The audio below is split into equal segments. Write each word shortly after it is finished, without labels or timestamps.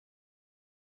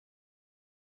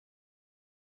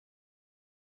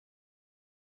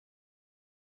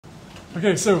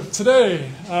Okay, so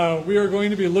today we are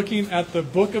going to be looking at the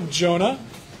Book of Jonah,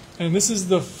 and this is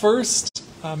the first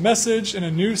message in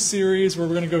a new series where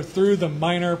we're going to go through the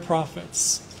minor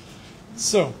prophets.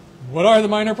 So, what are the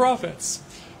minor prophets?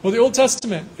 Well, the Old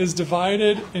Testament is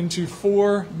divided into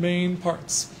four main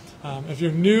parts. If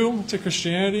you're new to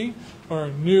Christianity or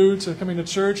new to coming to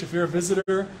church, if you're a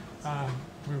visitor,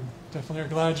 we definitely are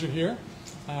glad you're here.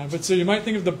 But so you might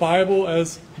think of the Bible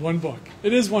as one book.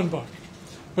 It is one book.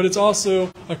 But it's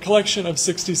also a collection of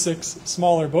 66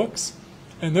 smaller books.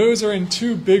 And those are in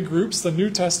two big groups, the New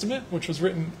Testament, which was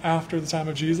written after the time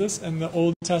of Jesus, and the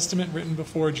Old Testament, written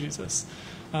before Jesus.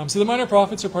 So the minor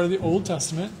prophets are part of the Old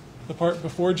Testament, the part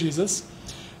before Jesus.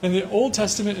 And the Old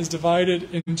Testament is divided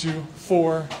into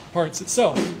four parts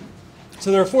itself.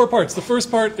 So there are four parts. The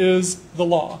first part is the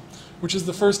law, which is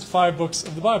the first 5 books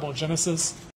of the Bible: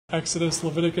 Genesis, Exodus,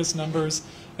 Leviticus, Numbers,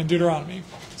 and Deuteronomy.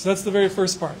 So that's the very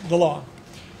first part, the law.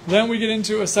 Then we get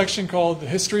into a section called the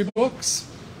history books.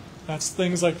 That's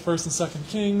things like 1st and 2nd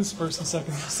Kings, 1st and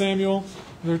 2nd Samuel.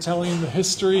 They're telling the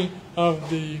history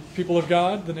of the people of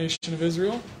God, the nation of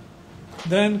Israel.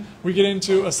 Then we get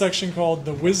into a section called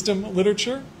the wisdom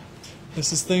literature.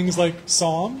 This is things like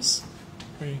Psalms.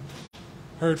 We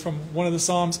heard from one of the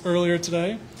Psalms earlier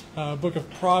today. Book of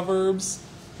Proverbs,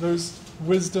 those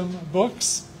wisdom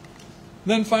books.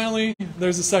 Then finally,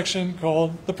 there's a section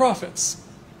called the prophets.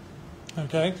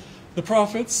 Okay, the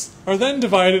prophets are then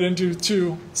divided into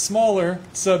two smaller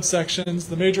subsections,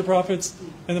 the major prophets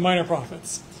and the minor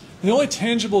prophets. And the only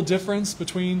tangible difference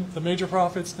between the major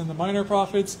prophets and the minor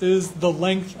prophets is the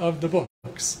length of the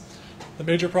books. The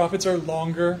major prophets are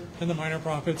longer and the minor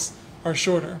prophets are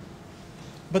shorter.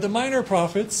 But the minor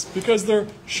prophets, because they're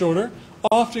shorter,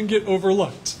 often get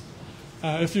overlooked.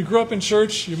 If you grew up in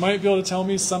church, you might be able to tell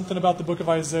me something about the book of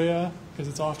Isaiah, because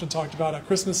it's often talked about at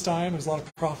Christmas time. There's a lot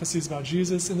of prophecies about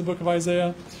Jesus in the book of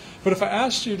Isaiah. But if I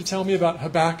asked you to tell me about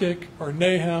Habakkuk or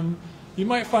Nahum, you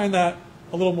might find that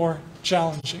a little more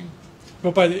challenging.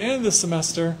 But by the end of the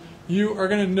semester, you are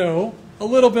going to know a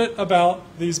little bit about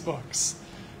these books.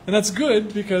 And that's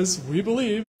good because we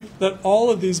believe that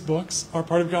all of these books are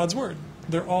part of God's Word.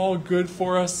 They're all good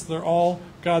for us. They're all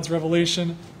God's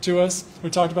revelation to us.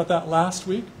 We talked about that last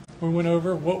week. We went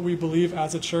over what we believe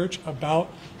as a church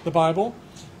about the Bible.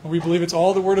 And we believe it's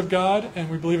all the Word of God, and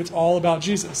we believe it's all about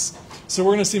Jesus. So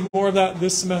we're going to see more of that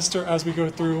this semester as we go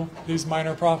through these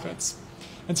minor prophets.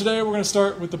 And today we're going to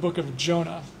start with the book of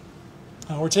Jonah.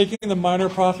 We're taking the minor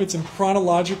prophets in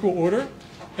chronological order,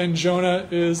 and Jonah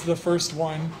is the first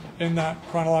one in that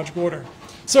chronological order.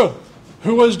 So,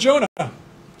 who was Jonah?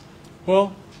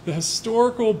 Well, the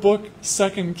historical book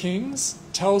 2 Kings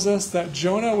tells us that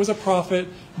Jonah was a prophet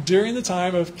during the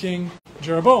time of King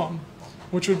Jeroboam,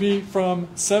 which would be from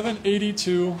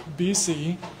 782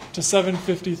 BC to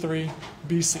 753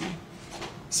 BC.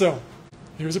 So,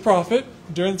 he was a prophet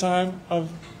during the time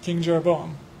of King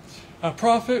Jeroboam. A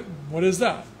prophet, what is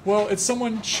that? Well, it's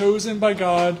someone chosen by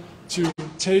God to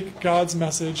take God's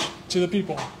message to the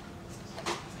people.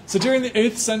 So during the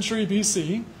 8th century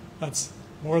BC, that's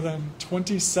more than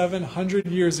 2,700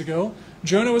 years ago,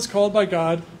 Jonah was called by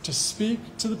God to speak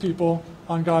to the people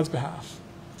on God's behalf.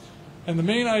 And the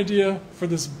main idea for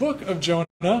this book of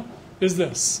Jonah is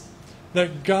this: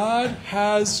 that God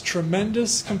has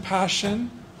tremendous compassion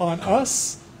on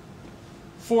us,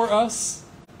 for us,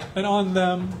 and on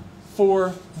them,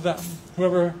 for them,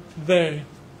 whoever they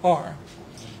are.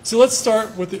 So let's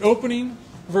start with the opening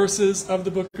verses of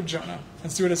the book of Jonah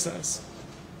and see what it says.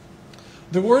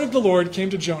 The word of the Lord came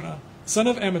to Jonah, son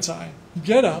of Amittai.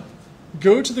 Get up,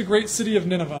 go to the great city of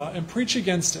Nineveh, and preach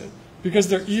against it, because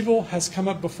their evil has come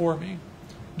up before me.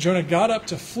 Jonah got up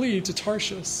to flee to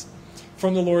Tarshish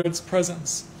from the Lord's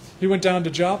presence. He went down to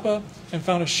Joppa and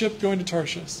found a ship going to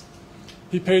Tarshish.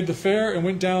 He paid the fare and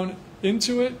went down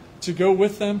into it to go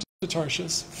with them to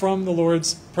Tarshish from the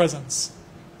Lord's presence.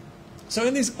 So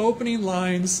in these opening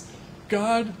lines,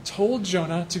 God told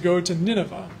Jonah to go to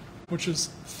Nineveh, which is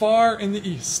far in the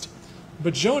east.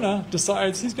 But Jonah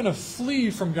decides he's going to flee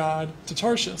from God to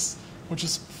Tarshish, which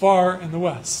is far in the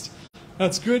west. Now,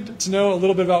 it's good to know a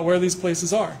little bit about where these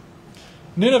places are.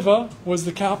 Nineveh was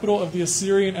the capital of the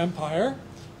Assyrian Empire,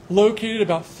 located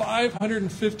about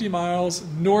 550 miles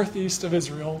northeast of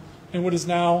Israel in what is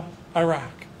now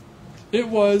Iraq. It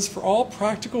was, for all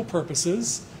practical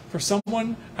purposes, for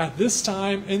someone at this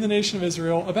time in the nation of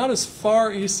Israel, about as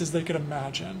far east as they could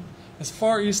imagine, as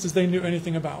far east as they knew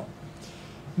anything about.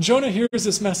 Jonah hears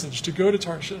this message to go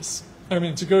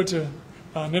to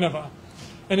Nineveh.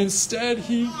 And instead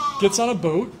he gets on a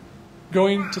boat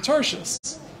going to Tarshish,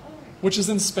 which is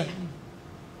in Spain.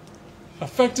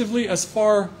 Effectively as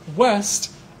far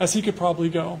west as he could probably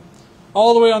go,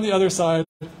 all the way on the other side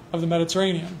of the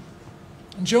Mediterranean.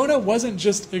 Jonah wasn't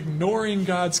just ignoring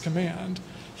God's command.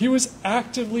 He was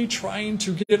actively trying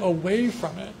to get away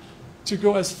from it, to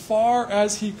go as far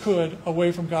as he could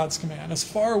away from God's command, as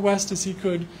far west as he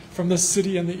could from the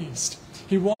city in the east.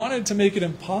 He wanted to make it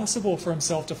impossible for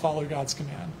himself to follow God's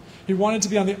command. He wanted to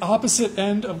be on the opposite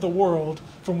end of the world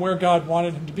from where God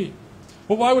wanted him to be.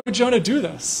 Well, why would Jonah do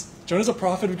this? Jonah's a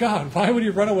prophet of God. Why would he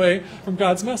run away from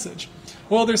God's message?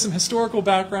 Well, there's some historical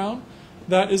background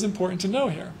that is important to know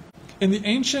here. In the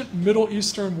ancient Middle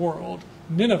Eastern world,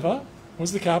 Nineveh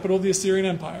was the capital of the Assyrian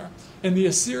Empire. And the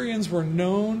Assyrians were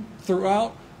known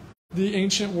throughout the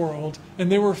ancient world,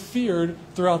 and they were feared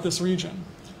throughout this region.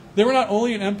 They were not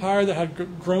only an empire that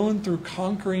had grown through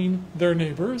conquering their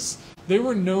neighbors, they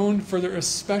were known for their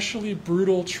especially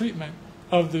brutal treatment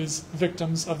of these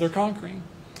victims of their conquering.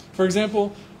 For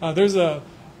example, there's an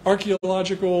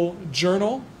archaeological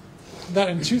journal that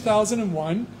in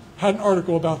 2001 had an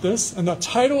article about this, and the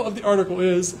title of the article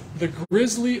is "The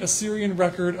Grisly Assyrian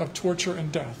Record of Torture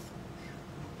and Death."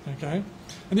 Okay?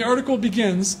 And the article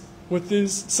begins with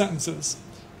these sentences.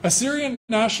 Assyrian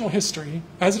national history,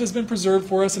 as it has been preserved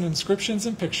for us in inscriptions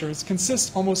and pictures,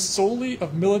 consists almost solely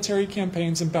of military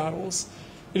campaigns and battles.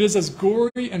 It is as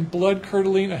gory and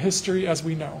blood-curdling a history as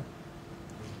we know.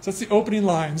 So that's the opening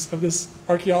lines of this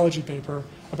archaeology paper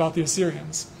about the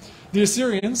Assyrians. The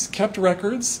Assyrians kept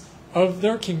records of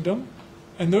their kingdom,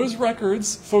 and those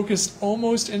records focused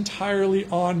almost entirely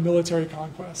on military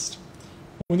conquest.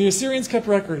 When the Assyrians kept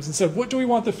records and said, what do we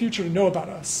want the future to know about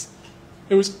us?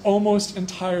 It was almost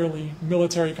entirely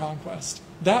military conquest.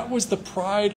 That was the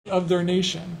pride of their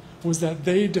nation, was that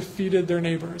they defeated their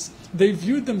neighbors. They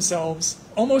viewed themselves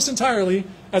almost entirely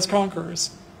as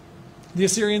conquerors. The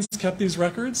Assyrians kept these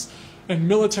records, and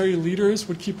military leaders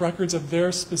would keep records of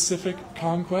their specific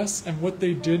conquests and what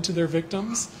they did to their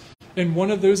victims. In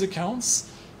one of those accounts,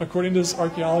 according to this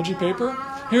archaeology paper,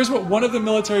 here's what one of the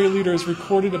military leaders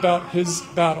recorded about his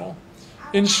battle.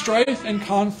 In strife and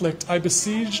conflict, I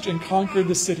besieged and conquered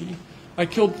the city. I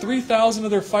killed 3,000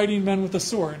 of their fighting men with a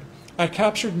sword. I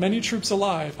captured many troops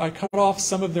alive. I cut off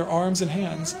some of their arms and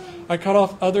hands. I cut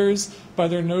off others by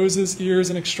their noses, ears,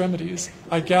 and extremities.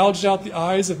 I gouged out the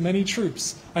eyes of many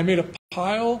troops. I made a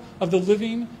pile of the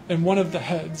living and one of the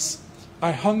heads.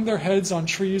 I hung their heads on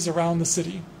trees around the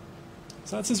city.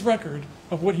 So that's his record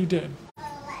of what he did.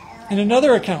 In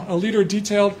another account, a leader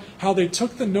detailed how they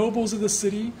took the nobles of the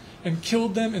city and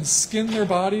killed them and skinned their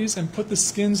bodies and put the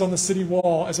skins on the city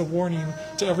wall as a warning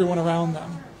to everyone around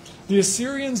them. The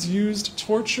Assyrians used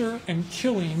torture and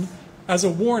killing as a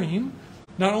warning,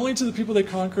 not only to the people they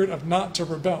conquered of not to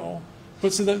rebel,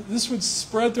 but so that this would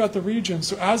spread throughout the region.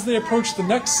 So as they approached the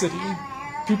next city,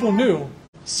 people knew,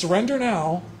 surrender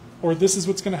now, or this is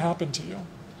what's going to happen to you.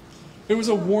 It was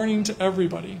a warning to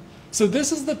everybody. So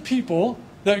this is the people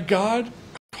that God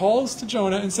calls to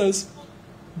Jonah and says,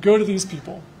 go to these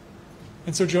people.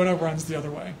 And so Jonah runs the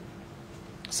other way.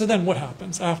 So then what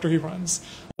happens after he runs?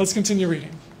 Let's continue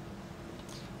reading.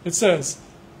 It says,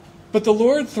 but the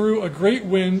Lord threw a great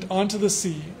wind onto the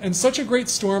sea, and such a great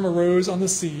storm arose on the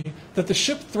sea that the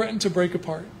ship threatened to break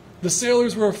apart. The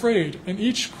sailors were afraid, and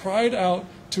each cried out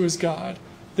to his God.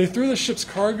 They threw the ship's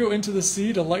cargo into the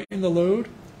sea to lighten the load.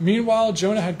 Meanwhile,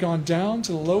 Jonah had gone down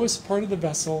to the lowest part of the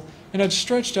vessel and had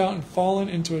stretched out and fallen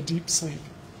into a deep sleep.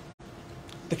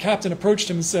 The captain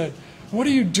approached him and said, what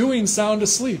are you doing sound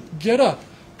asleep? Get up,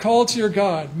 call to your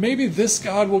God. Maybe this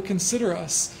God will consider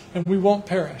us, and we won't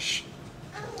perish.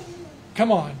 Come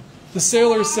on, the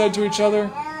sailors said to each other,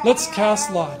 let's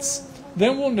cast lots.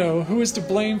 Then we'll know who is to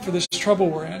blame for this trouble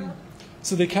we're in.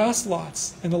 So they cast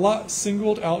lots, and the lot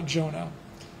singled out Jonah.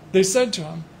 They said to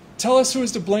him, tell us who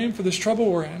is to blame for this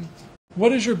trouble we're in.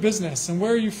 What is your business, and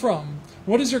where are you from?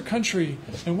 What is your country,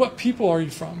 and what people are you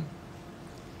from?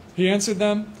 He answered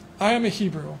them, I am a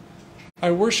Hebrew.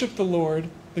 I worship the Lord,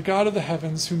 the God of the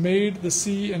heavens, who made the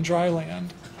sea and dry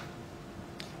land.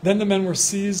 Then the men were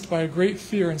seized by a great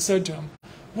fear and said to him,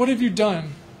 what have you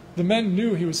done? The men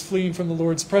knew he was fleeing from the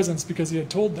Lord's presence because he had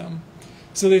told them.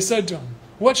 So they said to him,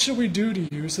 what shall we do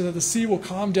to you so that the sea will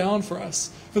calm down for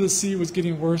us? For the sea was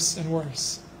getting worse and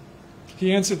worse.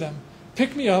 He answered them,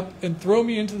 pick me up and throw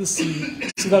me into the sea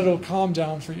so that it will calm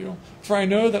down for you. For I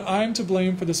know that I am to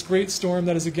blame for this great storm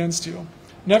that is against you.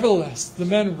 Nevertheless, the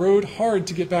men rowed hard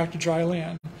to get back to dry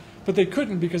land, but they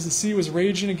couldn't because the sea was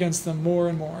raging against them more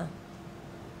and more.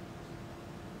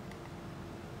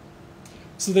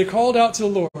 So they called out to the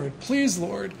Lord, please,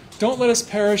 Lord, don't let us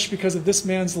perish because of this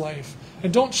man's life,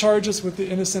 and don't charge us with the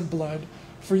innocent blood.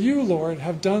 For you, Lord,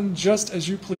 have done just as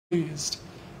you pleased.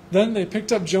 Then they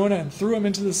picked up Jonah and threw him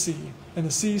into the sea, and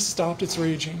the sea stopped its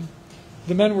raging.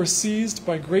 The men were seized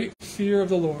by great fear of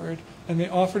the Lord, and they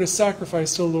offered a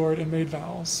sacrifice to the Lord and made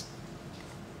vows.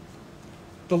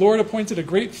 The Lord appointed a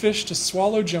great fish to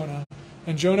swallow Jonah,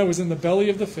 and Jonah was in the belly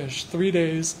of the fish 3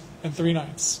 days and 3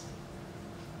 nights.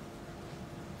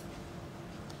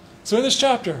 So in this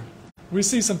chapter, we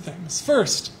see some things.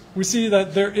 First, we see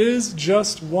that there is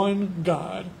just one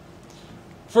God.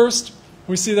 First,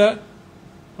 we see that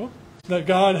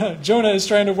Jonah is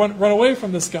trying to run away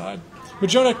from this God. But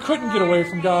Jonah couldn't get away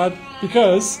from God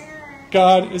because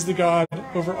God is the God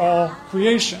over all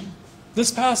creation.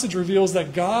 This passage reveals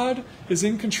that God is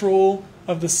in control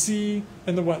of the sea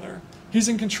and the weather. He's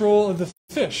in control of the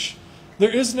fish.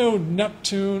 There is no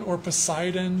Neptune or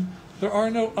Poseidon. There are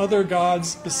no other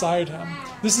gods beside him.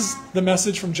 This is the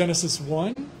message from Genesis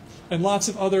 1 and lots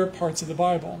of other parts of the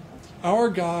Bible. Our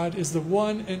God is the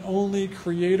one and only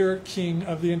creator king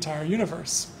of the entire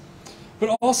universe.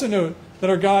 But also note that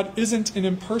our God isn't an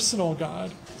impersonal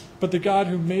God, but the God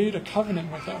who made a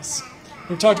covenant with us.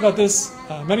 We've talked about this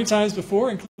many times before,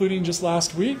 including just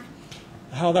last week,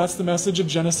 how that's the message of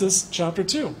Genesis chapter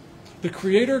 2. The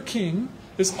creator king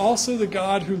is also the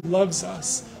God who loves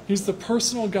us. He's the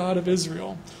personal God of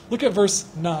Israel. Look at verse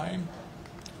 9.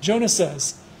 Jonah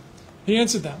says, he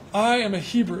answered them, I am a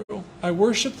Hebrew. I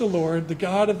worship the Lord, the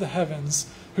God of the heavens,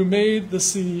 who made the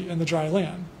sea and the dry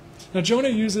land. Now Jonah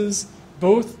uses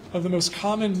both of the most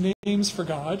common names for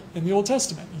God in the Old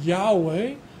Testament.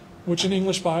 Yahweh, which in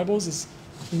English Bibles is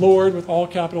Lord with all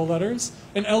capital letters,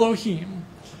 and Elohim.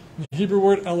 The Hebrew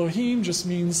word Elohim just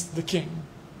means the king.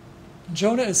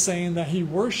 Jonah is saying that he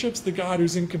worships the God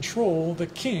who's in control, the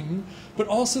king, but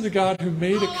also the God who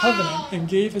made a covenant and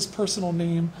gave his personal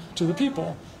name to the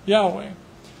people, Yahweh.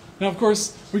 Now, of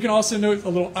course, we can also note a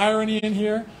little irony in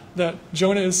here that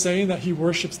Jonah is saying that he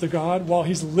worships the God while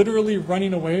he's literally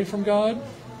running away from God.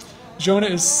 Jonah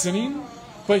is sinning,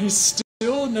 but he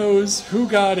still knows who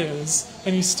God is,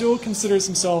 and he still considers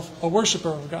himself a worshiper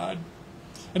of God.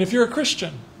 And if you're a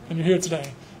Christian and you're here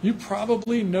today, you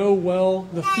probably know well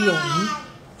the feeling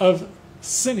of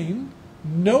sinning,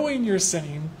 knowing you're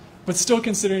sinning, but still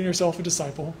considering yourself a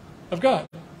disciple of God.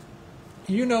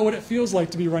 You know what it feels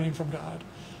like to be running from God.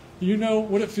 You know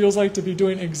what it feels like to be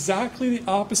doing exactly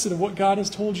the opposite of what God has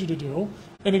told you to do,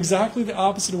 and exactly the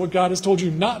opposite of what God has told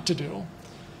you not to do.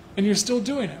 And you're still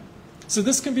doing it. So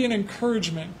this can be an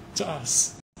encouragement to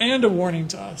us and a warning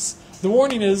to us. The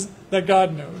warning is that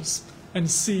God knows and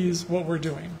sees what we're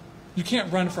doing. You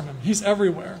can't run from him. He's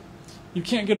everywhere. You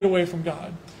can't get away from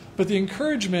God. But the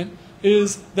encouragement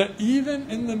is that even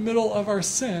in the middle of our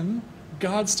sin,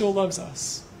 God still loves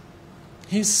us.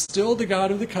 He's still the God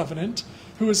of the covenant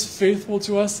who is faithful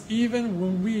to us even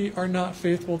when we are not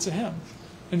faithful to him.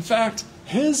 In fact,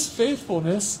 his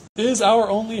faithfulness is our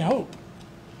only hope.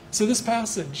 So this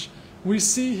passage, we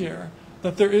see here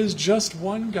that there is just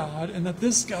one God and that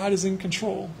this God is in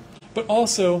control, but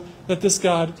also that this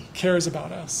God cares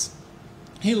about us.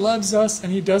 He loves us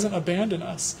and he doesn't abandon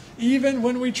us, even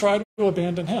when we try to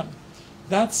abandon him.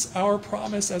 That's our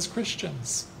promise as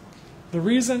Christians. The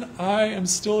reason I am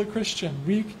still a Christian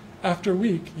week after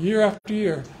week, year after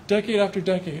year, decade after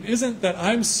decade, isn't that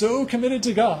I'm so committed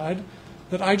to God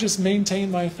that I just maintain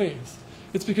my faith.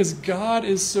 It's because God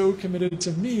is so committed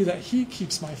to me that he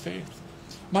keeps my faith.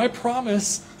 My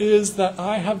promise is that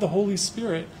I have the Holy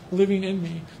Spirit living in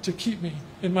me to keep me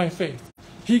in my faith.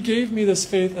 He gave me this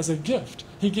faith as a gift.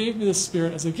 He gave me this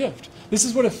Spirit as a gift. This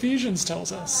is what Ephesians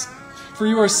tells us. For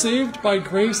you are saved by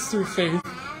grace through faith,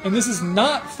 and this is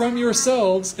not from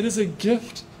yourselves, it is a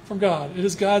gift from God. It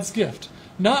is God's gift,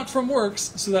 not from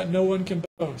works, so that no one can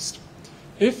boast.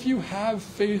 If you have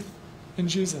faith in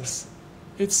Jesus,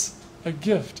 it's a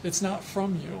gift. It's not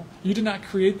from you. You did not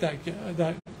create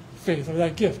that faith or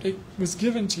that gift. It was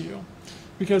given to you.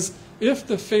 Because if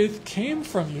the faith came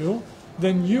from you,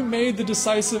 then you made the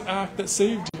decisive act that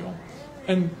saved you.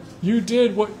 And you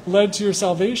did what led to your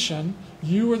salvation.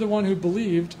 You were the one who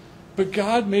believed. But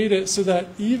God made it so that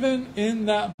even in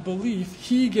that belief,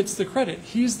 he gets the credit.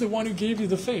 He's the one who gave you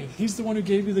the faith. He's the one who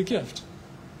gave you the gift.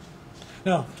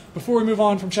 Now, before we move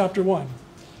on from chapter 1,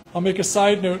 I'll make a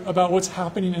side note about what's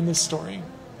happening in this story.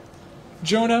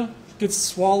 Jonah gets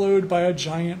swallowed by a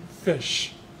giant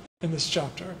fish in this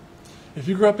chapter. If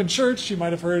you grew up in church, you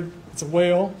might have heard it's a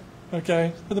whale,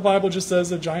 okay? But the Bible just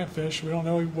says a giant fish. We don't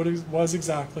know what it was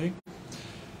exactly.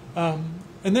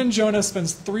 And then Jonah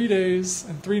spends 3 days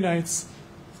and 3 nights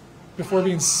before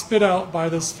being spit out by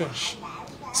this fish.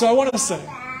 So I want to say,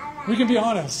 we can be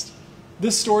honest.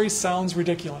 This story sounds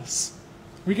ridiculous.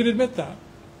 We can admit that.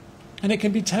 And it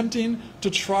can be tempting to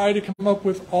try to come up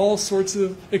with all sorts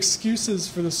of excuses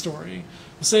for the story.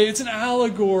 Say it's an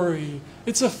allegory,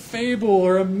 it's a fable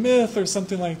or a myth or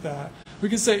something like that. We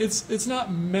can say it's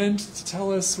not meant to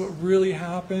tell us what really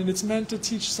happened. It's meant to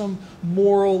teach some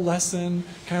moral lesson,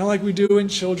 kind of like we do in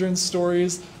children's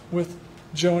stories with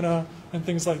Jonah and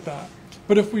things like that.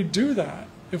 But if we do that,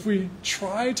 if we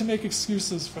try to make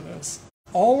excuses for this,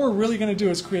 all we're really going to do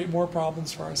is create more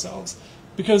problems for ourselves.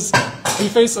 Because we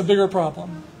face a bigger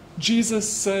problem. Jesus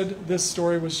said this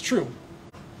story was true.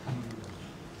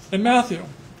 In Matthew,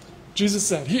 Jesus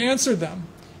said, He answered them,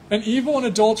 "An evil and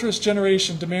adulterous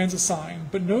generation demands a sign,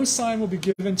 but no sign will be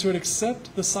given to it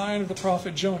except the sign of the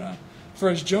prophet Jonah. For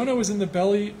as Jonah was in the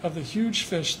belly of the huge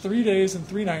fish 3 days and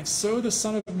 3 nights, so the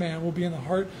Son of Man will be in the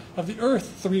heart of the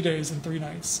earth 3 days and 3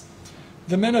 nights.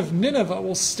 The men of Nineveh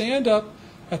will stand up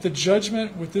at the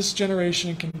judgment with this generation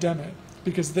and condemn it,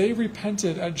 because they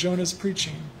repented at Jonah's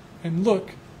preaching. And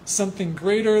look, something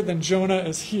greater than Jonah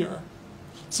is here."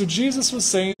 So Jesus was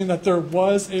saying that there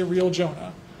was a real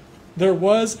Jonah. There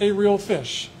was a real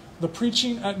fish. The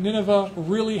preaching at Nineveh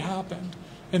really happened.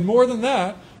 And more than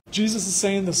that, Jesus is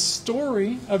saying the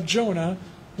story of Jonah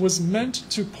was meant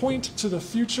to point to the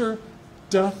future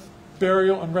death,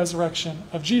 burial, and resurrection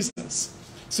of Jesus.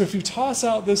 So if you toss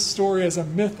out this story as a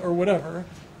myth or whatever,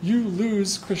 you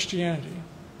lose Christianity.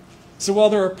 So while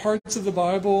there are parts of the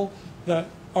Bible that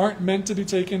aren't meant to be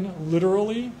taken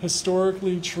literally,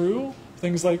 historically true,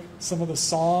 things like some of the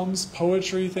Psalms,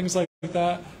 poetry, things like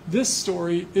that, this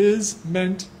story is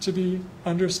meant to be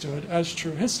understood as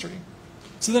true history.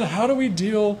 So then how do we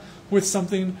deal with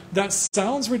something that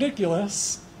sounds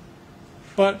ridiculous,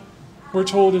 but we're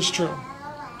told is true?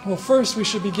 Well, first we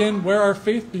should begin where our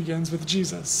faith begins, with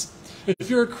Jesus. If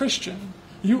you're a Christian,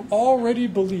 you already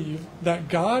believe that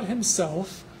God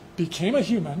himself became a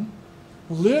human,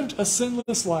 lived a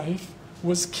sinless life,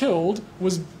 was killed,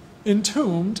 was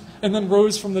entombed, and then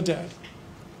rose from the dead.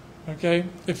 Okay?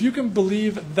 If you can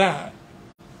believe that,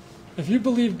 if you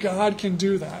believe God can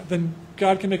do that, then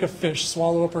God can make a fish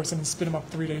swallow a person and spit him up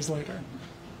 3 days later.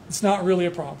 It's not really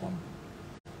a problem.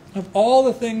 Of all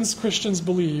the things Christians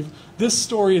believe, this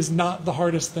story is not the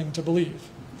hardest thing to believe.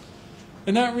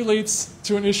 And that relates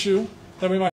to an issue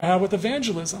that we might have with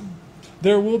evangelism.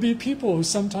 There will be people who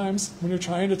sometimes, when you're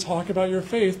trying to talk about your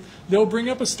faith, they'll bring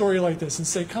up a story like this and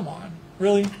say, "Come on,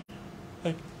 really?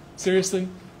 Like, seriously?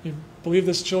 You believe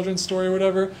this children's story or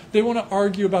whatever?" They want to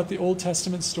argue about the Old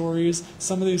Testament stories,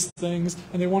 some of these things,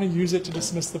 and they want to use it to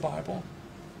dismiss the Bible.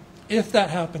 If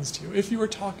that happens to you, if you were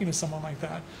talking to someone like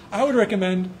that, I would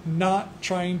recommend not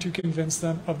trying to convince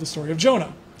them of the story of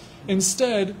Jonah.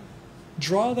 Instead,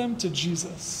 draw them to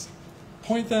Jesus.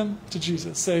 Point them to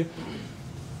Jesus. Say,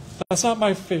 "That's not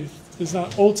my faith. It's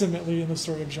not ultimately in the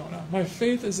story of Jonah. My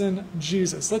faith is in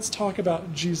Jesus. Let's talk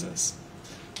about Jesus.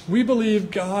 We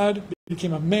believe God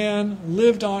became a man,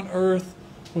 lived on earth,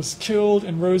 was killed,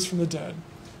 and rose from the dead."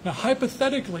 Now,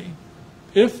 hypothetically,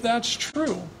 if that's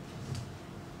true,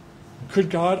 could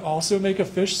God also make a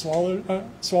fish swallow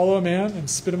a man and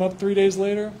spit him up 3 days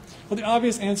later? Well, the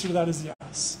obvious answer to that is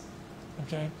yes.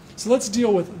 Okay? So let's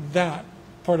deal with that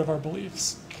part of our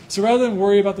beliefs. So rather than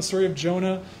worry about the story of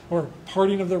Jonah or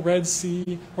parting of the Red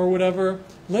Sea or whatever,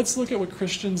 let's look at what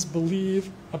Christians believe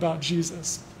about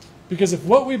Jesus. Because if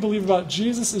what we believe about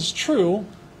Jesus is true,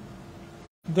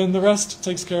 then the rest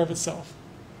takes care of itself.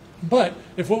 But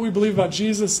if what we believe about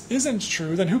Jesus isn't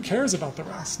true, then who cares about the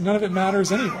rest? None of it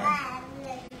matters anyway.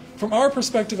 From our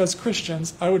perspective as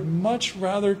Christians, I would much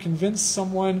rather convince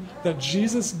someone that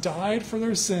Jesus died for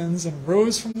their sins and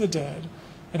rose from the dead,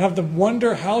 and have them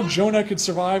wonder how Jonah could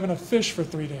survive in a fish for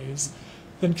 3 days,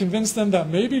 than convince them that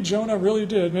maybe Jonah really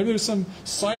did. Maybe there's some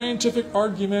scientific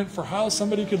argument for how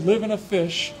somebody could live in a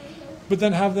fish, but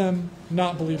then have them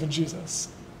not believe in Jesus.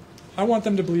 I want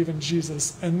them to believe in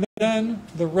Jesus, and then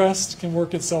the rest can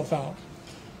work itself out.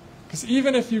 Because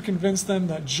even if you convince them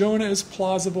that Jonah is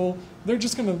plausible, they're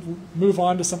just going to move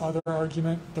on to some other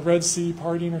argument, the Red Sea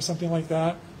parting or something like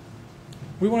that.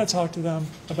 We want to talk to them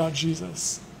about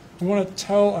Jesus. We want to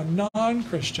tell a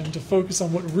non-Christian to focus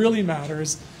on what really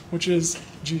matters, which is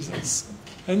Jesus.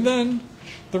 And then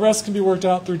the rest can be worked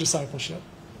out through discipleship.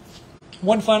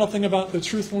 One final thing about the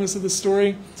truthfulness of the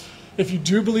story. If you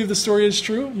do believe the story is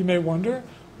true, you may wonder,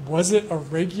 was it a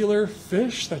regular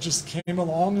fish that just came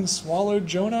along and swallowed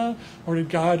Jonah? Or did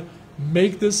God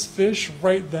make this fish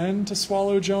right then to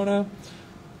swallow Jonah?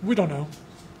 We don't know.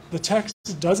 The text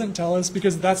doesn't tell us,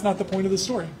 because that's not the point of the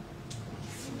story.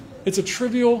 It's a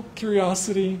trivial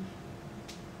curiosity,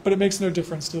 but it makes no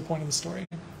difference to the point of the story.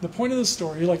 The point of the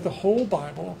story, like the whole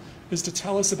Bible, is to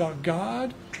tell us about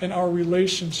God and our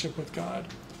relationship with God.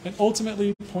 and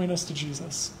ultimately point us to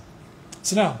Jesus.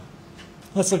 So now,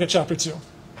 let's look at chapter 2.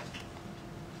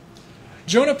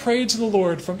 Jonah prayed to the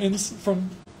Lord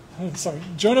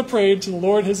Jonah prayed to the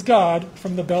Lord his God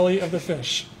from the belly of the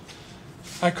fish.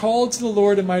 I called to the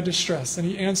Lord in my distress, and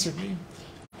he answered me.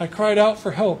 I cried out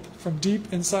for help from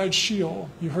deep inside Sheol.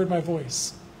 You heard my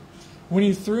voice. When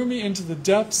you threw me into the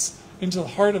depths, into the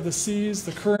heart of the seas,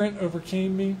 the current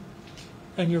overcame me,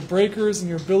 and your breakers and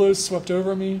your billows swept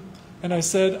over me. And I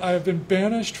said, I have been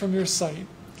banished from your sight.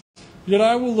 Yet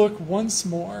I will look once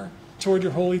more toward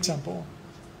your holy temple.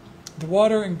 The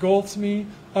water engulfed me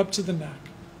up to the neck.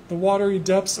 The watery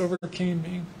depths overcame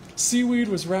me. Seaweed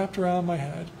was wrapped around my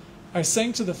head. I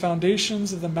sank to the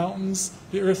foundations of the mountains.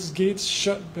 The earth's gates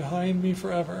shut behind me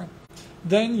forever.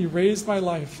 Then you raised my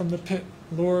life from the pit,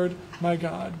 Lord, my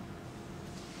God.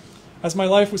 As my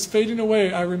life was fading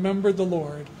away, I remembered the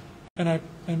Lord, and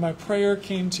my prayer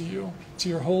came to you, to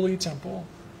your holy temple.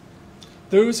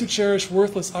 Those who cherish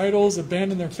worthless idols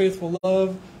abandon their faithful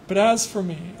love, but as for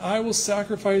me, I will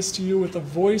sacrifice to you with a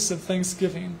voice of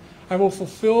thanksgiving. I will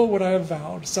fulfill what I have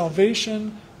vowed.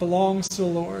 Salvation belongs to the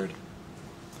Lord.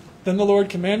 Then the Lord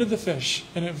commanded the fish,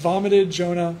 and it vomited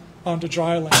Jonah onto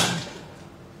dry land.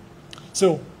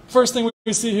 So, first thing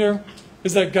we see here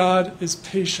is that God is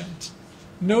patient.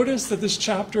 Notice that this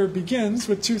chapter begins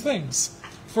with two things.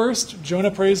 First,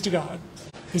 Jonah prays to God.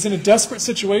 He's in a desperate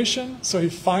situation, so he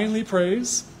finally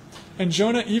prays. And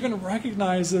Jonah even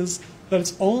recognizes that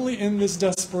it's only in this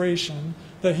desperation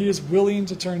that he is willing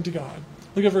to turn to God.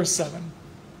 Look at verse 7.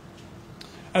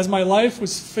 As my life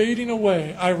was fading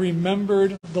away, I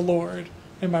remembered the Lord,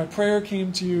 and my prayer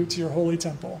came to you, to your holy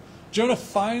temple. Jonah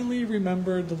finally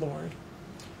remembered the Lord.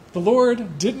 The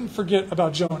Lord didn't forget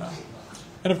about Jonah.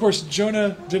 And of course,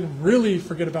 Jonah didn't really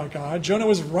forget about God. Jonah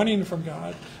was running from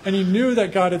God, and he knew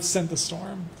that God had sent the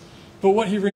storm. But what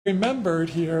he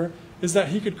remembered here is that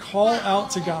he could call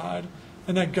out to God,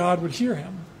 and that God would hear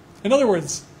him. In other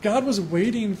words, God was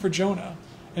waiting for Jonah,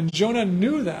 and Jonah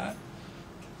knew that.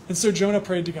 And so Jonah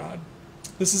prayed to God.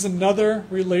 This is another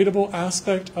relatable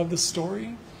aspect of the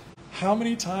story. How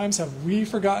many times have we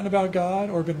forgotten about God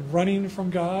or been running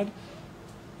from God?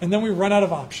 And then we run out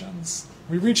of options.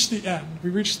 We reach the end.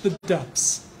 We reach the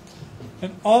depths.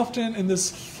 And often in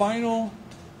this final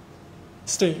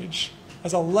stage,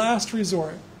 as a last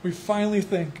resort, we finally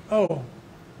think, oh,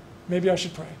 maybe I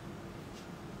should pray.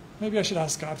 Maybe I should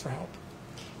ask God for help.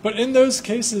 But in those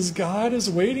cases, God is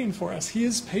waiting for us. He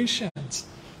is patient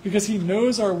because he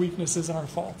knows our weaknesses and our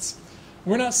faults.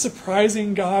 We're not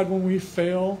surprising God when we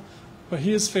fail, but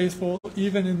he is faithful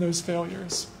even in those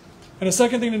failures. And a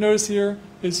second thing to notice here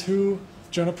is who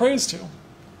Jonah prays to.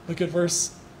 Look at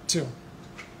verse 2.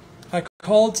 I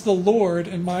called to the Lord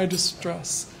in my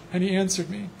distress, and he answered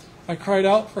me. I cried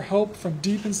out for help from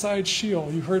deep inside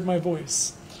Sheol. You heard my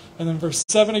voice. And then verse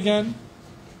 7 again.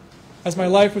 As my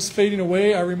life was fading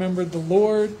away, I remembered the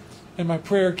Lord, and my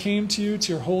prayer came to you,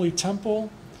 to your holy temple.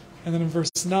 And then in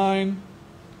verse 9,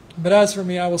 but as for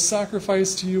me, I will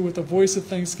sacrifice to you with a voice of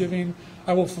thanksgiving.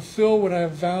 I will fulfill what I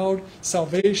have vowed.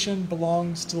 Salvation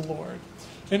belongs to the Lord.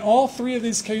 In all three of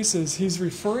these cases, he's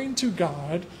referring to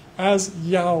God as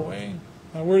Yahweh.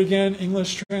 That word again,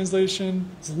 English translation,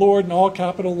 is Lord in all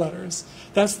capital letters.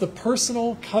 That's the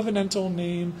personal covenantal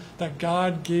name that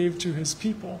God gave to his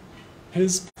people.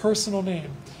 His personal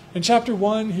name. In chapter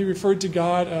 1, he referred to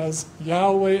God as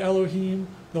Yahweh Elohim,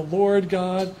 the Lord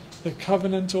God, the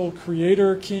covenantal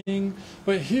creator king.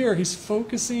 But here he's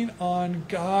focusing on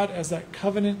God as that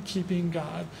covenant-keeping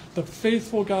God, the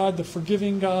faithful God, the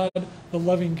forgiving God, the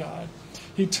loving God.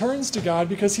 He turns to God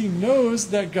because he knows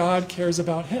that God cares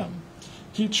about him.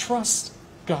 He trusts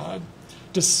God.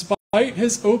 Despite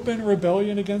his open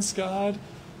rebellion against God,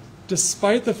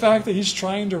 despite the fact that he's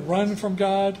trying to run from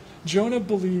God, Jonah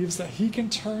believes that he can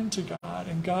turn to God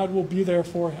and God will be there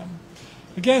for him.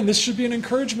 Again, this should be an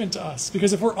encouragement to us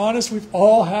because if we're honest, we've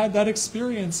all had that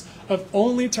experience of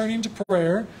only turning to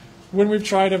prayer when we've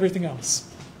tried everything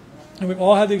else. And we've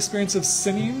all had the experience of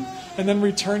sinning and then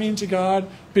returning to God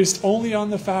based only on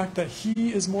the fact that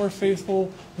he is more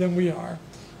faithful than we are.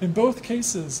 In both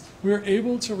cases, we are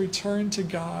able to return to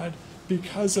God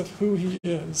because of who he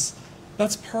is.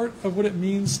 That's part of what it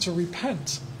means to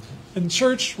repent. In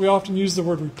church, we often use the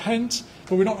word repent,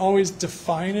 but we don't always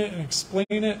define it and explain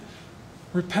it.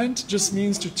 Repent just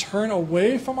means to turn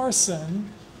away from our sin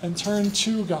and turn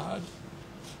to God.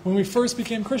 When we first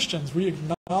became Christians, we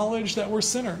acknowledged that we're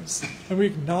sinners, and we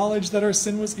acknowledged that our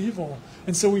sin was evil.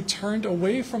 And so we turned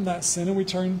away from that sin and we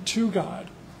turned to God.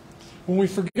 When we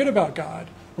forget about God,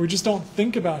 or we just don't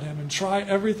think about him and try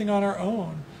everything on our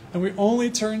own, And we only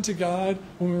turn to God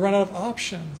when we run out of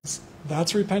options.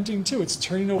 That's repenting too. It's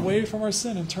turning away from our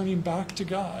sin and turning back to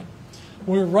God.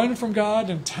 When we run from God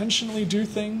and intentionally do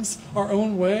things our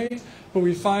own way, but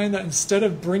we find that instead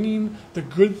of bringing the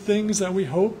good things that we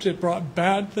hoped, it brought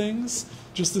bad things,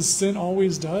 just as sin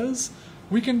always does,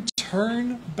 we can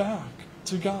turn back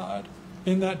to God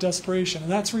in that desperation.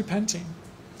 And that's repenting.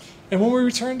 And when we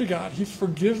return to God, He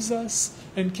forgives us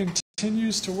and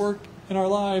continues to work in our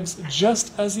lives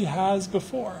just as He has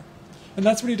before. And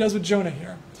that's what He does with Jonah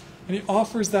here. And He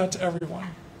offers that to everyone.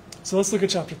 So let's look at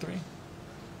chapter 3.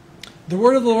 The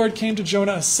word of the Lord came to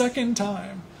Jonah a second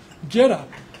time. Get up,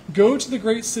 go to the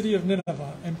great city of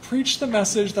Nineveh, and preach the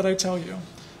message that I tell you.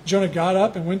 Jonah got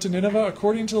up and went to Nineveh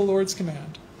according to the Lord's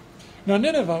command. Now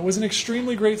Nineveh was an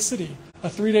extremely great city, a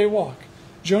 3-day walk.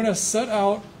 Jonah set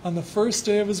out on the first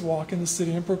day of his walk in the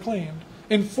city and proclaimed,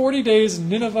 in 40 days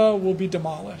Nineveh will be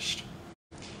demolished.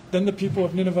 Then the people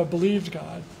of Nineveh believed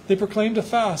God. They proclaimed a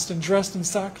fast and dressed in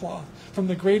sackcloth, from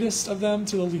the greatest of them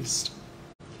to the least.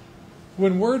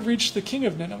 When word reached the king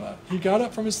of Nineveh, he got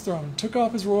up from his throne, took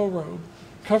off his royal robe,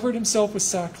 covered himself with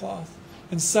sackcloth,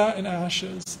 and sat in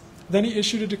ashes. Then he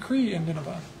issued a decree in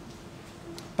Nineveh.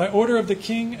 By order of the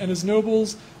king and his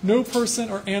nobles, no person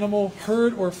or animal,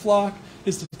 herd or flock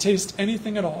is to taste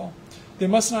anything at all. They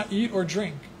must not eat or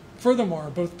drink.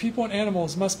 Furthermore, both people and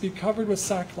animals must be covered with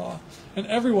sackcloth, and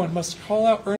everyone must call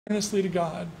out earnestly to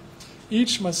God.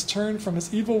 Each must turn from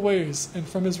his evil ways and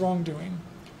from his wrongdoing.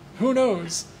 Who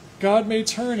knows? God may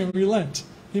turn and relent.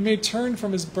 He may turn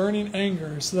from his burning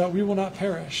anger so that we will not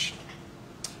perish.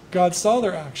 God saw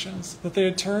their actions, that they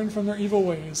had turned from their evil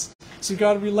ways. So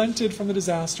God relented from the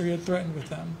disaster He had threatened with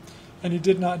them, and He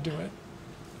did not do it.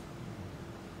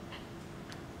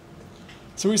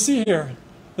 So we see here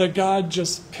that God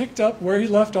just picked up where He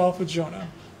left off with Jonah.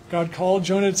 God called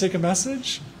Jonah to take a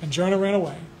message, and Jonah ran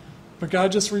away. But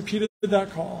God just repeated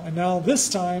that call, and now this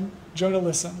time, Jonah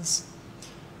listens.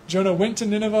 Jonah went to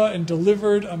Nineveh and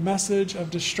delivered a message of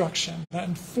destruction, that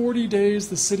in 40 days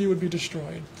the city would be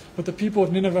destroyed. But the people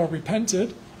of Nineveh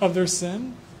repented of their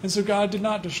sin, and so God did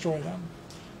not destroy them.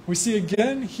 We see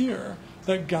again here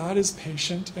that God is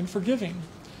patient and forgiving.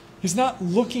 He's not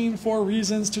looking for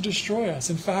reasons to destroy us.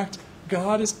 In fact,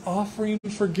 God is offering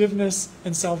forgiveness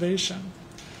and salvation.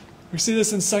 We see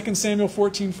this in 2 Samuel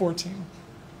 14:14.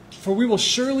 For we will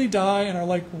surely die and are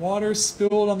like water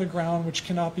spilled on the ground, which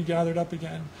cannot be gathered up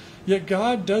again. Yet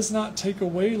God does not take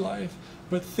away life,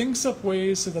 but thinks up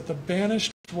ways so that the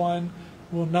banished one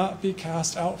will not be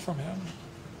cast out from Him.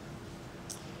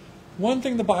 One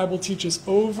thing the Bible teaches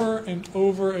over and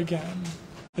over again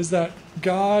is that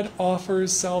God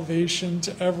offers salvation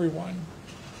to everyone.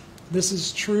 This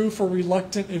is true for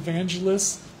reluctant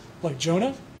evangelists like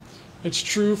Jonah. It's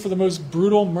true for the most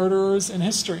brutal murderers in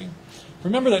history.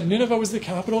 Remember that Nineveh was the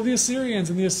capital of the Assyrians,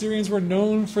 and the Assyrians were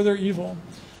known for their evil.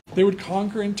 They would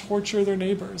conquer and torture their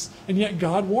neighbors, and yet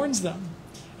God warns them.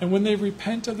 And when they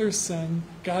repent of their sin,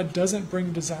 God doesn't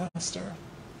bring disaster.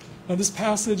 Now, this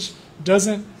passage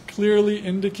doesn't clearly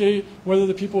indicate whether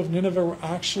the people of Nineveh were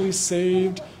actually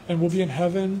saved and will be in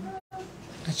heaven.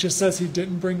 It just says He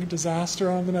didn't bring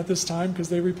disaster on them at this time because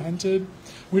they repented.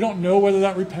 We don't know whether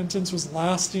that repentance was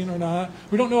lasting or not.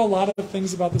 We don't know a lot of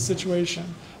things about the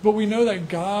situation. But we know that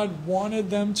God wanted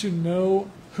them to know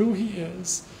who He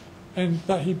is and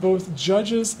that He both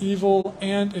judges evil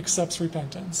and accepts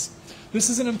repentance. This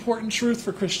is an important truth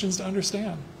for Christians to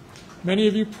understand. Many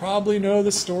of you probably know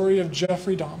the story of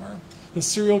Jeffrey Dahmer, the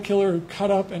serial killer who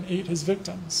cut up and ate his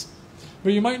victims.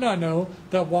 But you might not know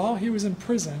that while he was in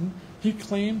prison, he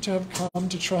claimed to have come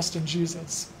to trust in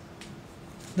Jesus.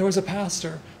 There was a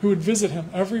pastor who would visit him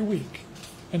every week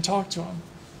and talk to him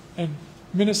and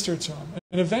minister to him.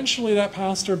 And eventually that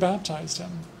pastor baptized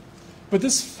him. But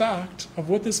this fact of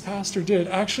what this pastor did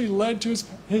actually led to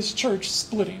his church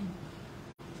splitting.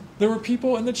 There were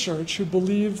people in the church who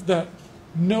believed that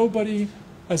nobody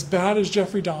as bad as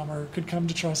Jeffrey Dahmer could come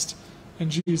to trust in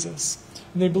Jesus.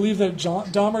 And they believed that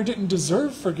Dahmer didn't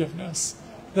deserve forgiveness,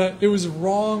 that it was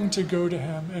wrong to go to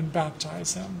him and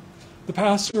baptize him. The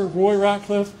pastor, Roy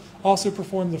Ratcliffe, also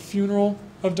performed the funeral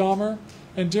of Dahmer.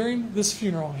 And during this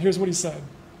funeral, here's what he said.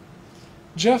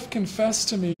 Jeff confessed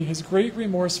to me his great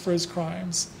remorse for his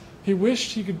crimes. He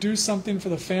wished he could do something for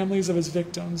the families of his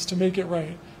victims to make it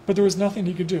right, but there was nothing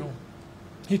he could do.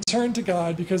 He turned to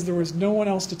God because there was no one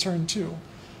else to turn to.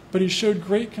 But he showed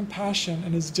great compassion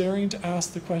in his daring to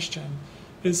ask the question,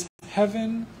 he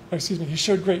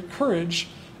showed great courage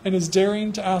in his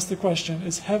daring to ask the question,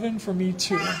 is heaven for me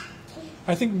too?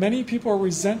 I think many people are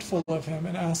resentful of him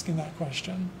in asking that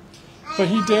question. But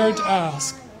he dared to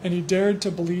ask, and he dared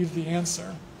to believe the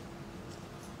answer.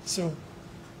 So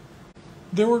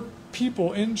there were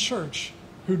people in church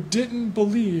who didn't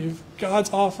believe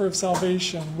God's offer of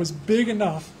salvation was big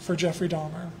enough for Jeffrey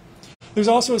Dahmer. There's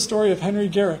also a story of Henry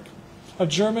Garrick, a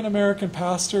German-American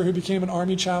pastor who became an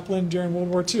army chaplain during World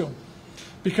War II.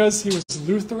 Because he was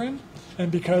Lutheran,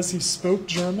 and because he spoke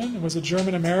German and was a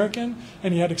German-American,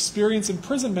 and he had experience in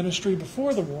prison ministry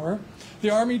before the war, the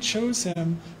army chose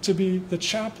him to be the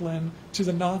chaplain to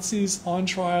the Nazis on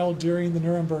trial during the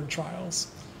Nuremberg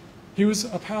trials. He was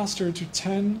a pastor to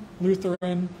 10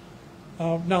 Lutheran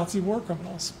Nazi war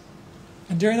criminals.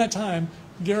 And during that time,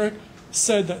 Garrick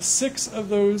said that 6 of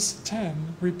those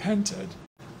 10 repented.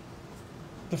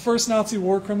 The first Nazi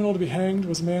war criminal to be hanged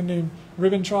was a man named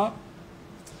Ribbentrop.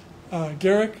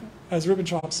 Garrick, as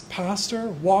Ribbentrop's pastor,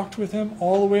 walked with him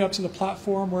all the way up to the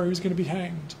platform where he was going to be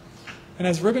hanged. And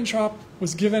as Ribbentrop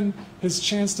was given his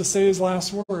chance to say his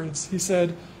last words, he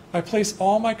said, "I place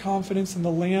all my confidence in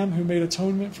the Lamb who made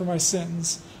atonement for my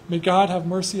sins. May God have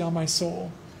mercy on my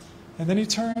soul." And then he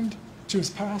turned to his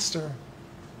pastor.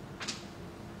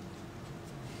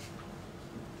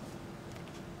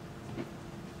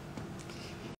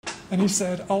 And he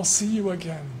said, "I'll see you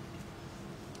again."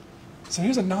 So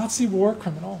here's a Nazi war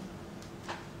criminal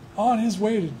on his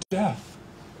way to death,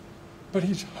 but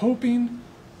he's hoping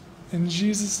in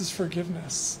Jesus'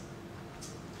 forgiveness,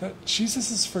 that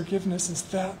Jesus' forgiveness is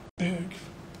that big.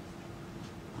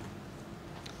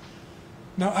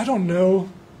 Now, I don't know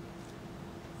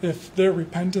if their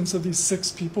repentance of these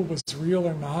 6 people was real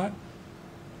or not,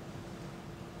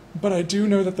 but I do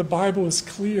know that the Bible is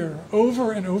clear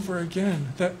over and over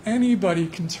again that anybody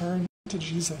can turn to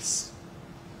Jesus.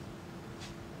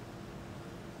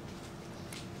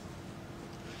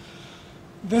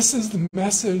 This is the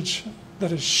message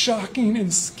that is shocking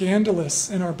and scandalous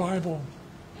in our Bible.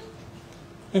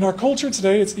 In our culture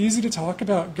today, it's easy to talk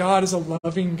about God as a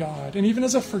loving God, and even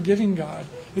as a forgiving God.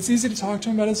 It's easy to talk to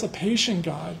him about as a patient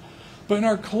God. But in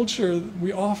our culture,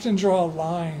 we often draw a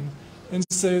line and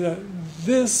say that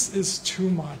this is too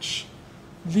much.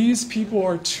 These people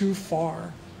are too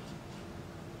far.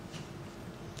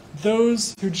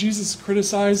 Those who Jesus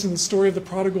criticized in the story of the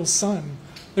prodigal son,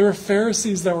 there were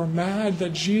Pharisees that were mad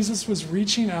that Jesus was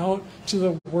reaching out to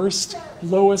the worst,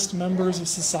 lowest members of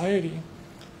society.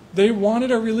 They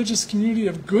wanted a religious community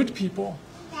of good people.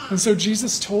 And so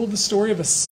Jesus told the story of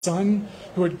a son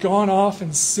who had gone off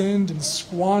and sinned and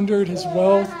squandered his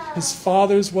wealth, his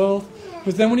father's wealth.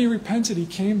 But then when he repented, he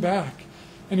came back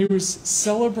and he was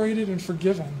celebrated and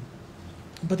forgiven.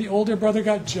 But the older brother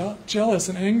got jealous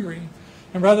and angry.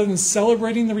 And rather than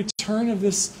celebrating the return of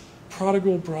this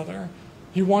prodigal brother,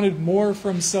 he wanted more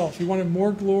for himself. He wanted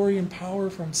more glory and power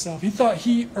for himself. He thought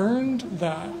he earned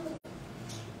that.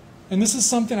 And this is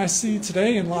something I see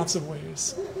today in lots of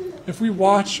ways. If we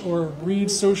watch or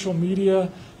read social media,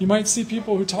 you might see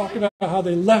people who talk about how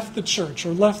they left the church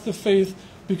or left the faith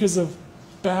because of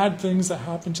bad things that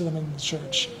happened to them in the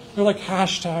church. They're like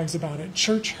hashtags about it,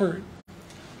 church hurt.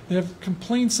 They have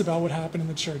complaints about what happened in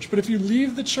the church. But if you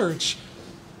leave the church,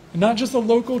 and not just the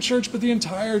local church, but the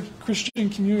entire Christian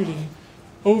community,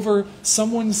 over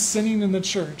someone sinning in the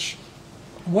church,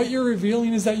 what you're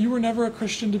revealing is that you were never a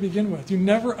Christian to begin with. You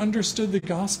never understood the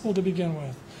gospel to begin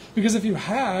with. Because if you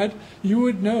had, you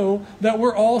would know that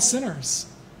we're all sinners.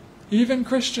 Even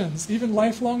Christians, even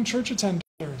lifelong church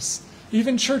attenders,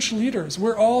 even church leaders,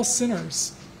 we're all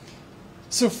sinners.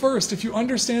 So first, if you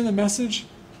understand the message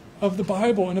of the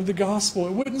Bible and of the gospel,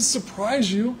 it wouldn't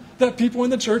surprise you that people in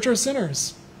the church are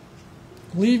sinners.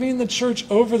 Leaving the church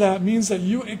over that means that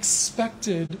you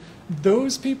expected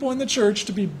those people in the church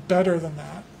to be better than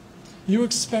that. You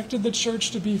expected the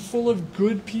church to be full of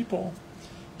good people.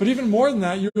 But even more than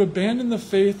that, you abandon the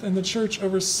faith in the church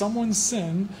over someone's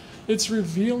sin. It's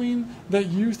revealing that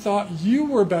you thought you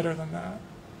were better than that.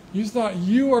 You thought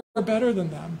you are better than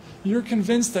them. You're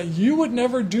convinced that you would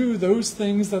never do those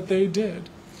things that they did.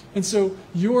 And so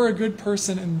you're a good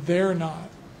person and they're not.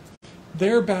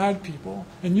 They're bad people,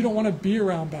 and you don't want to be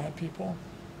around bad people.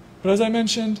 But as I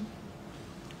mentioned,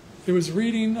 I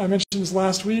mentioned this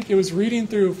last week, it was reading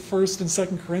through 1st and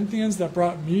 2nd Corinthians that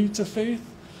brought me to faith.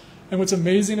 And what's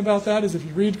amazing about that is if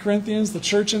you read Corinthians, the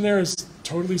church in there is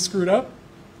totally screwed up.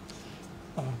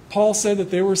 Paul said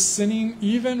that they were sinning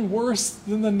even worse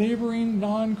than the neighboring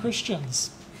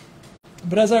non-Christians.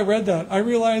 But as I read that, I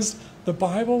realized the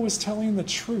Bible was telling the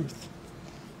truth.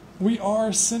 We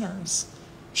are sinners.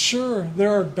 Sure,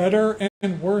 there are better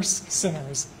and worse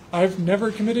sinners. I've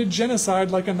never committed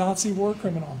genocide like a Nazi war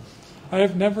criminal. I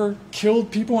have never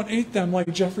killed people and ate them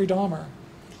like Jeffrey Dahmer.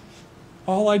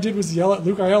 All I did was yell at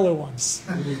Luke Aiello once.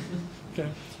 Okay.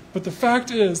 But the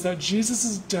fact is that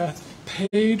Jesus' death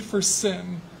paid for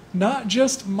sin not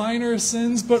just minor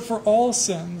sins, but for all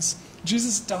sins.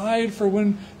 Jesus died for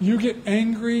when you get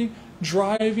angry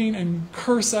driving and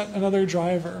curse at another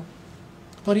driver.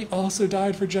 But he also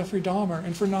died for Jeffrey Dahmer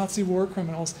and for Nazi war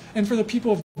criminals and for the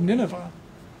people of Nineveh.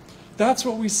 That's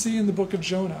what we see in the book of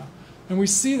Jonah. And we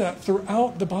see that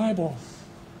throughout the Bible.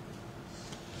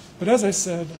 But as I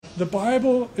said, the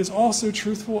Bible is also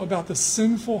truthful about the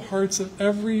sinful hearts of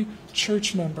every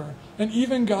church member and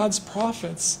even God's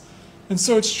prophets. And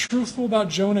so it's truthful about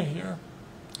Jonah here.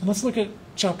 And let's look at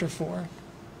chapter 4.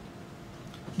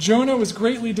 Jonah was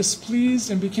greatly displeased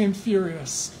and became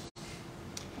furious.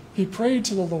 He prayed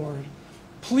to the Lord,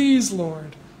 "Please,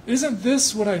 Lord, isn't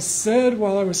this what I said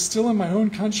while I was still in my own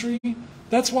country?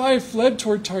 That's why I fled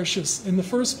toward Tarshish in the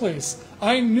first place.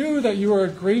 I knew that you are a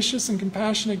gracious and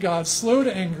compassionate God, slow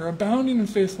to anger, abounding in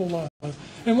faithful love,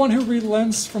 and one who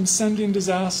relents from sending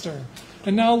disaster.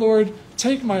 And now, Lord,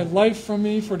 take my life from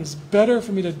me, for it is better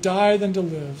for me to die than to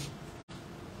live."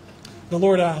 The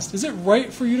Lord asked, "Is it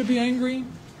right for you to be angry?"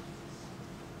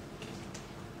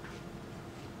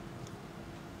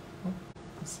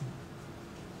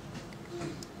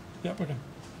 Okay.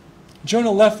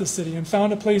 Jonah left the city and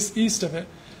found a place east of it.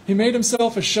 He made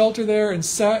himself a shelter there and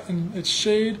sat in its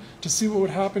shade to see what would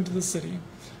happen to the city.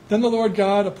 Then the Lord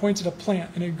God appointed a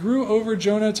plant, and it grew over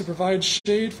Jonah to provide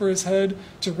shade for his head,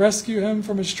 to rescue him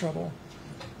from his trouble.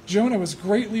 Jonah was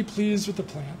greatly pleased with the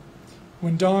plant.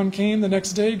 When dawn came the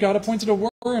next day, God appointed a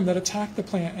worm that attacked the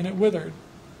plant, and it withered.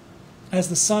 As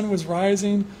the sun was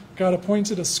rising, God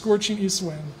appointed a scorching east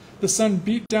wind. The sun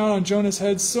beat down on Jonah's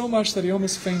head so much that he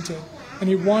almost fainted, and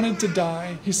he wanted to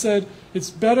die. He said,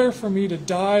 "It's better for me to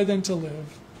die than to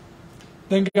live."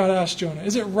 Then God asked Jonah,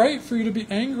 "Is it right for you to be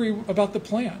angry about the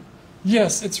plant?"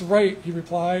 "Yes, it's right," he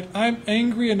replied. "I'm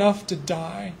angry enough to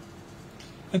die."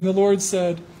 And the Lord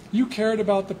said, "You cared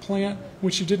about the plant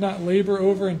which you did not labor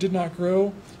over and did not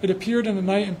grow. It appeared in a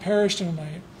night and perished in a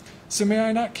night. So may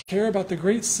I not care about the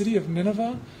great city of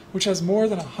Nineveh, which has more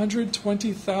than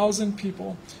 120,000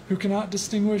 people who cannot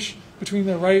distinguish between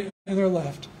their right and their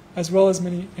left, as well as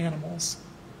many animals."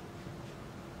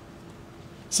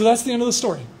 So that's the end of the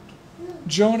story.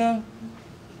 Jonah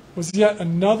was yet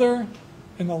another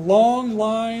in the long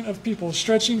line of people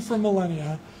stretching for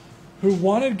millennia who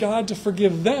wanted God to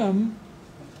forgive them,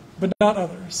 but not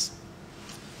others.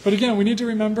 But again, we need to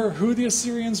remember who the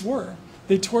Assyrians were.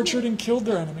 They tortured and killed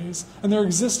their enemies, and their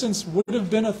existence would have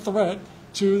been a threat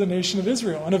to the nation of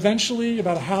Israel. And eventually,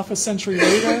 about a half a century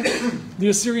later, the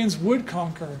Assyrians would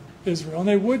conquer Israel, and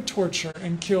they would torture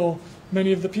and kill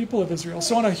many of the people of Israel.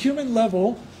 So on a human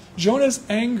level, Jonah's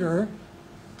anger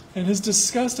and his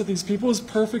disgust at these people is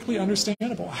perfectly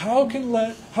understandable. How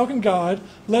can God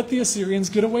let the Assyrians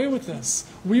get away with this?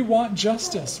 We want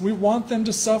justice. We want them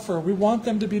to suffer. We want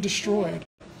them to be destroyed.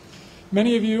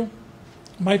 Many of you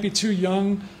might be too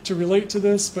young to relate to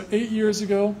this, but 8 years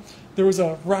ago, there was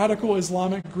a radical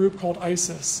Islamic group called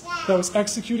ISIS that was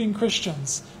executing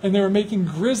Christians, and they were making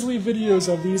grisly videos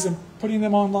of these and putting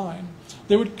them online.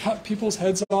 They would cut people's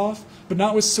heads off, but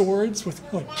not with swords, with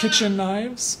like kitchen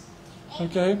knives.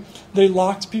 Okay, they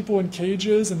locked people in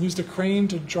cages and used a crane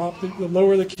to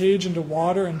lower the cage into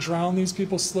water and drown these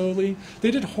people slowly.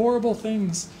 They did horrible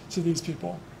things to these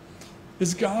people.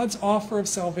 Is God's offer of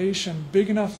salvation big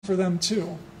enough for them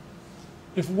too?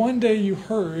 If one day you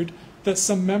heard that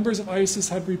some members of ISIS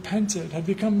had repented, had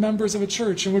become members of a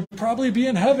church, and would probably be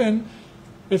in heaven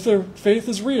if their faith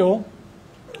is real,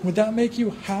 would that make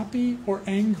you happy or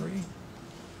angry?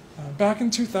 Back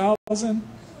in 2000,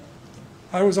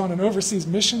 I was on an overseas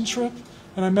mission trip,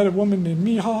 and I met a woman named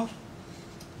Miha.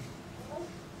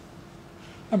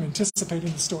 I'm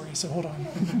anticipating the story, so hold on.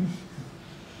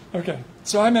 Okay,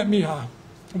 so I met Miha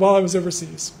while I was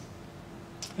overseas.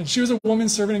 And she was a woman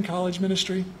serving in college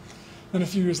ministry. Then a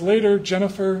few years later,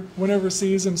 Jennifer went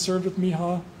overseas and served with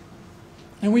Miha.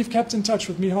 And we've kept in touch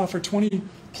with Miha for 20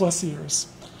 plus years.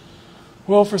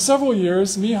 Well, for several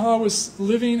years, Miha was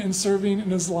living and serving in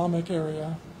an Islamic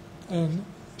area. And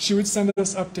she would send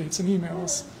us updates and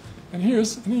emails. And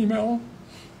here's an email.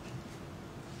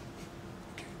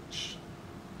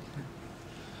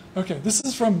 Okay, this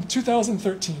is from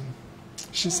 2013.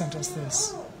 She sent us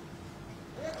this.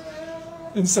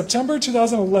 In September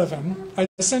 2011, I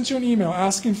sent you an email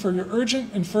asking for your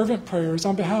urgent and fervent prayers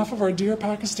on behalf of our dear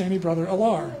Pakistani brother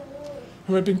Alar,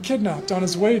 who had been kidnapped on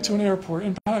his way to an airport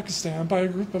in Pakistan by a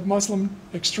group of Muslim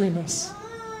extremists.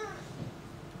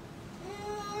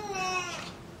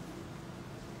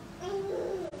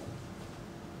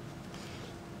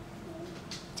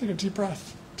 Take a deep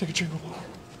breath. Take a drink of water.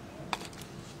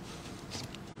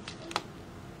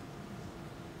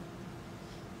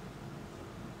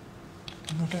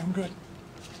 Okay, I'm good.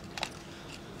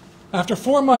 After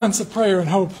 4 months of prayer and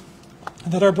hope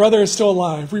that our brother is still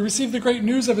alive, we received the great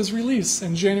news of his release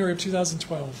in January of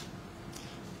 2012.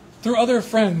 Through other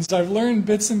friends, I've learned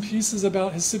bits and pieces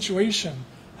about his situation,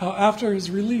 how after his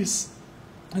release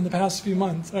in the past few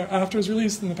months,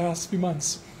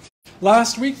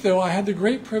 Last week, though, I had the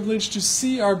great privilege to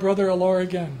see our brother Alar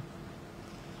again.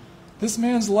 This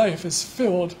man's life is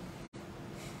filled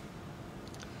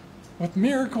with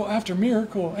miracle after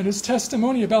miracle, and his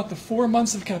testimony about the 4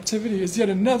 months of captivity is yet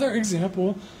another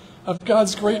example of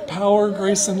God's great power,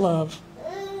 grace, and love.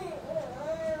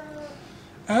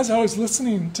 As I was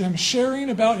listening to him sharing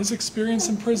about his experience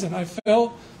in prison, I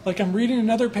felt like I'm reading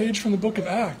another page from the book of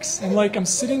Acts, and like I'm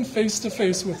sitting face to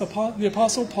face with the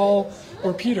Apostle Paul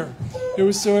or Peter. It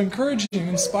was so encouraging,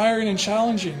 inspiring, and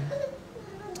challenging.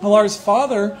 Alar's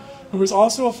father, who was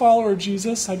also a follower of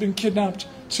Jesus, had been kidnapped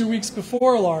 2 weeks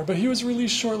before Alar, but he was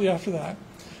released shortly after that.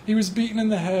 He was beaten in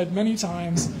the head many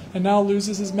times and now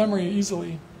loses his memory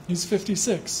easily. He's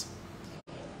 56.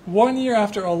 1 year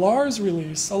after Alar's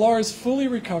release, Alar is fully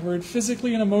recovered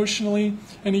physically and emotionally,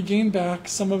 and he gained back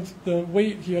some of the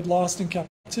weight he had lost in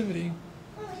captivity.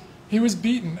 He was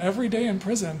beaten every day in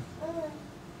prison.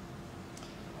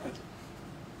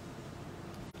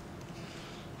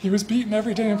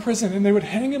 And they would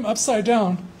hang him upside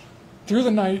down through the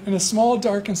night in a small,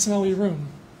 dark, and smelly room.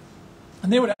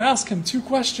 And they would ask him 2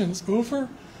 questions over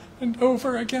and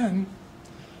over again.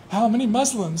 How many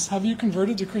Muslims have you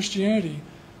converted to Christianity?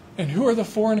 And who are the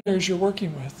foreigners you're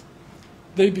working with?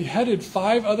 They beheaded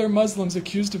 5 other Muslims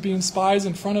accused of being spies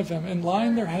in front of him and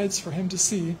lined their heads for him to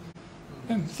see,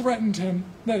 and threatened him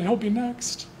that he'll be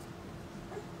next.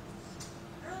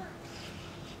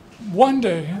 One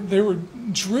day, they were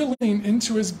drilling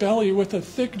into his belly with a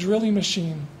thick drilling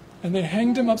machine, and they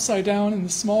hanged him upside down in the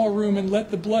small room and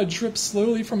let the blood drip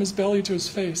slowly from his belly to his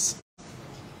face.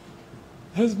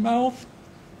 His mouth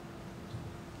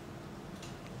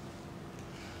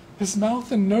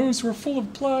and nose were full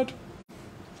of blood,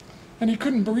 and he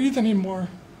couldn't breathe anymore.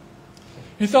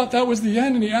 He thought that was the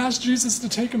end, and he asked Jesus to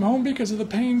take him home because of the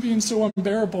pain being so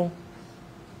unbearable.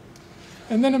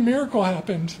 And then a miracle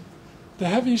happened. The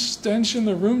heavy stench in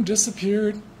the room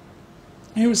disappeared.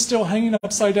 He was still hanging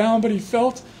upside down, but he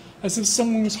felt as if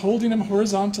someone was holding him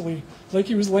horizontally, like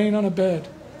he was laying on a bed.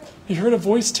 He heard a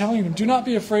voice telling him, "Do not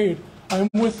be afraid. I am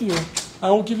with you. I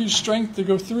will give you strength to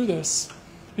go through this."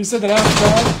 He said that after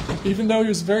that, even though he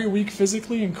was very weak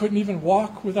physically and couldn't even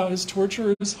walk without his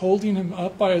torturers holding him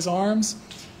up by his arms,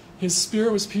 his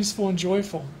spirit was peaceful and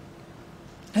joyful.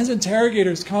 His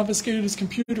interrogators confiscated his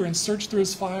computer and searched through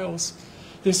his files.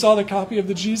 They saw the copy of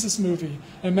the Jesus movie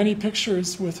and many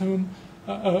pictures with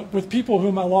people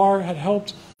whom Alar had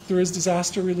helped through his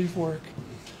disaster relief work.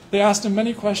 They asked him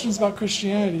many questions about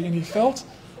Christianity, and he felt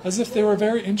as if they were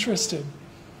very interested.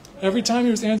 Every time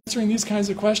he was answering these kinds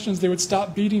of questions, they would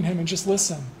stop beating him and just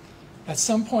listen. At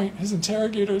some point, his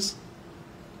interrogators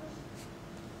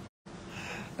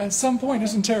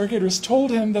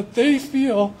told him that they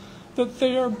feel that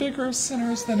they are bigger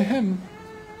sinners than him.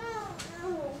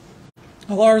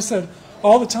 Alar said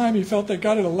all the time he felt that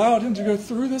God had allowed him to go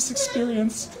through this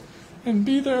experience and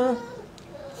be there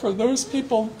for those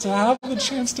people to have the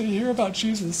chance to hear about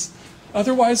Jesus.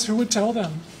 Otherwise, who would tell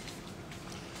them?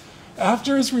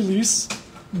 After his release,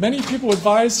 many people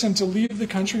advised him to leave the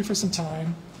country for some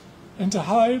time and to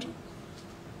hide,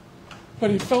 but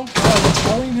he felt God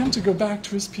telling him to go back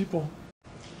to his people.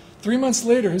 3 months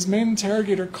later, his main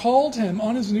interrogator called him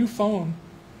on his new phone.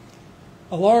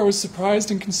 Alar was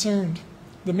surprised and concerned.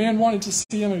 The man wanted to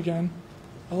see him again.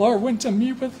 Alar went to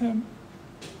meet with him,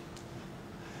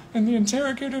 and the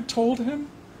interrogator told him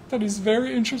that he's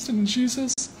very interested in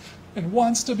Jesus and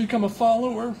wants to become a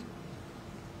follower.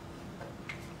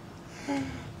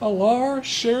 Alar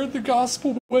shared the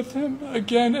gospel with him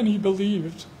again, and he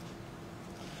believed.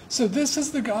 So this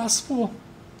is the gospel.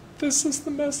 This is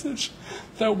the message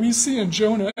that we see in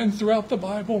Jonah and throughout the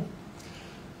Bible.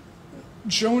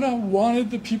 Jonah wanted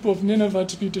the people of Nineveh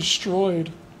to be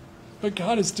destroyed, but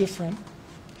God is different.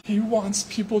 He wants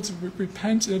people to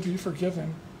repent and be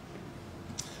forgiven.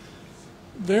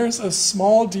 There's a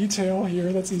small detail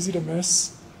here that's easy to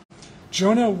miss.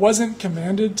 Jonah wasn't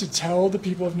commanded to tell the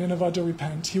people of Nineveh to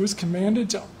repent. He was commanded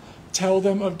to tell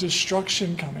them of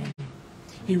destruction coming.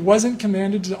 He wasn't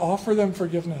commanded to offer them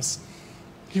forgiveness.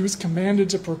 He was commanded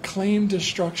to proclaim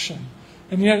destruction.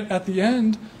 And yet at the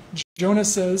end, Jonah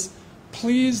says,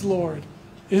 "Please, Lord,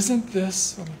 isn't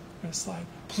this..."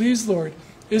 "Please, Lord,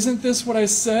 isn't this what I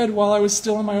said while I was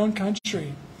still in my own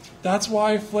country? That's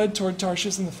why I fled toward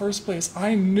Tarshish in the first place.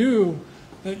 I knew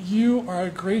that you are a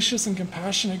gracious and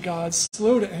compassionate God,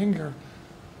 slow to anger,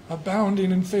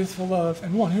 abounding in faithful love,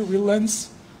 and one who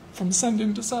relents from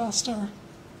sending disaster.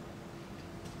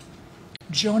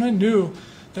 Jonah knew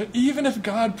that even if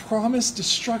God promised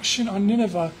destruction on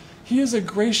Nineveh, he is a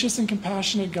gracious and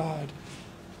compassionate God.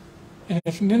 And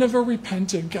if Nineveh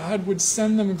repented, God would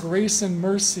send them grace and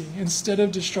mercy instead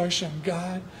of destruction.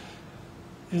 God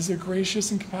is a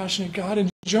gracious and compassionate God, and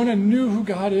Jonah knew who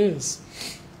God is.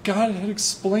 God had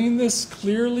explained this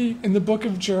clearly in the book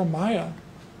of Jeremiah.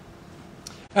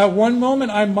 At one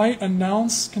moment I might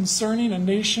announce concerning a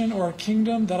nation or a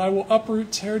kingdom that I will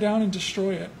uproot, tear down, and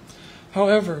destroy it.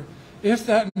 However, if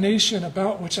that nation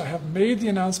about which I have made the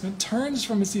announcement turns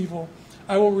from its evil,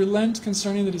 I will relent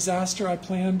concerning the disaster I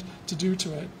planned to do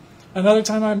to it. Another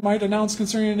time I might announce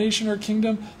concerning a nation or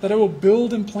kingdom that I will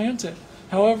build and plant it.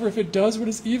 However, if it does what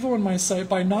is evil in my sight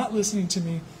by not listening to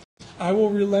me, I will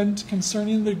relent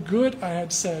concerning the good I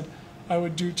had said I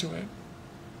would do to it.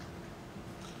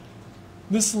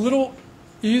 This little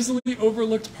easily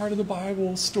overlooked part of the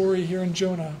Bible story here in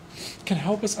Jonah can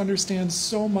help us understand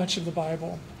so much of the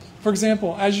Bible. For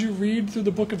example, as you read through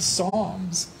the book of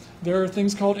Psalms, there are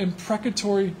things called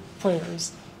imprecatory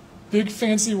prayers. Big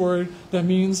fancy word that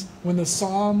means when the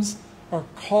Psalms are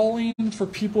calling for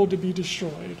people to be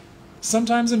destroyed.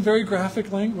 Sometimes in very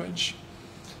graphic language.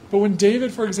 But when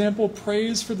David, for example,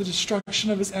 prays for the destruction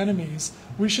of his enemies,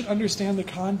 we should understand the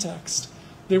context.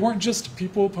 They weren't just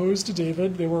people opposed to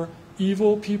David. They were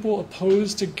evil people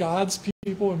opposed to God's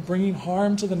people and bringing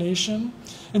harm to the nation.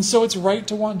 And so it's right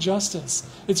to want justice.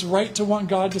 It's right to want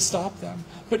God to stop them.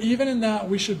 But even in that,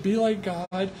 we should be like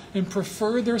God and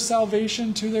prefer their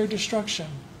salvation to their destruction.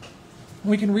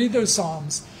 We can read those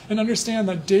Psalms and understand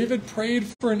that David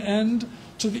prayed for an end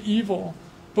to the evil,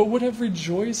 but would have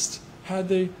rejoiced had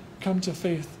they come to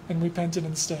faith and repented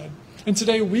instead. And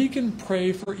today we can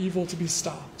pray for evil to be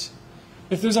stopped.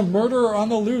 If there's a murderer on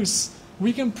the loose,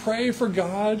 we can pray for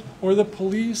God or the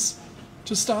police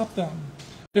to stop them.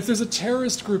 If there's a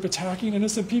terrorist group attacking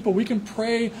innocent people, we can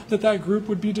pray that that group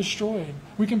would be destroyed.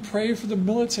 We can pray for the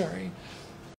military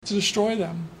to destroy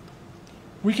them.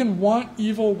 We can want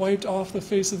evil wiped off the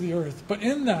face of the earth. But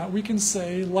in that, we can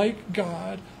say, like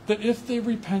God, that if they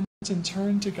repent and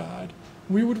turn to God,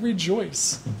 we would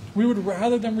rejoice. We would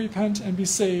rather them repent and be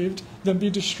saved than be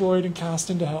destroyed and cast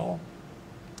into hell.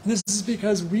 This is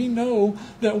because we know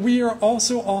that we are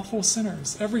also awful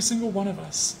sinners, every single one of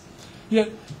us. Yet,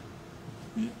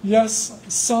 yes,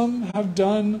 some have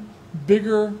done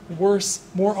bigger, worse,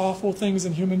 more awful things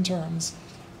in human terms.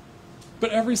 But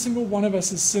every single one of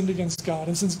us has sinned against God.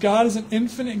 And since God is an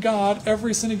infinite God,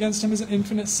 every sin against him is an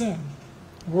infinite sin,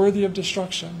 worthy of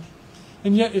destruction.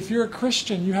 And yet, if you're a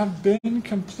Christian, you have been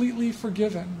completely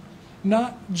forgiven.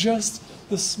 Not just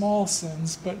the small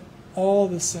sins, but all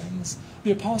the sins.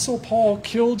 The Apostle Paul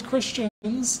killed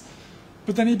Christians,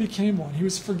 but then he became one. He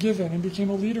was forgiven and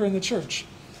became a leader in the church.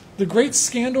 The great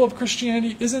scandal of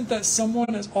Christianity isn't that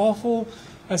someone as awful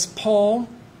as Paul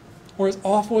or as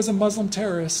awful as a Muslim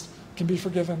terrorist can be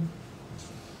forgiven.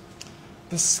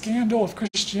 The scandal of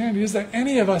Christianity is that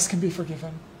any of us can be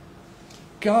forgiven.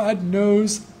 God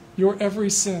knows your every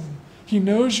sin. He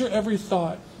knows your every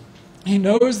thought. He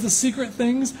knows the secret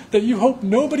things that you hope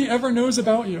nobody ever knows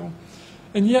about you.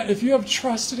 And yet, if you have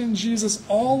trusted in Jesus,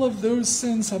 all of those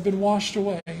sins have been washed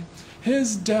away.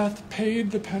 His death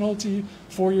paid the penalty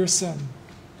for your sin.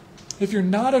 If you're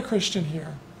not a Christian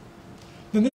here,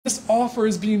 then this offer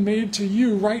is being made to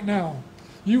you right now.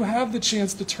 You have the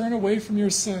chance to turn away from your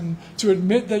sin, to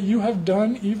admit that you have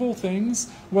done evil things,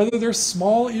 whether they're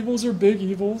small evils or big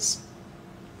evils.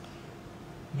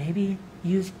 Maybe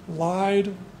you've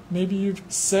lied. Maybe you've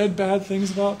said bad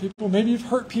things about people. Maybe you've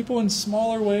hurt people in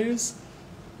smaller ways.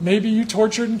 Maybe you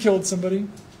tortured and killed somebody.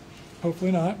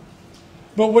 Hopefully not.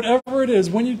 But whatever it is,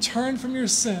 when you turn from your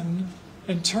sin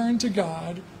and turn to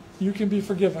God, you can be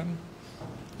forgiven.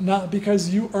 Not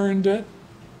because you earned it.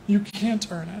 You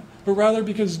can't earn it. But rather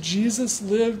because Jesus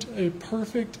lived a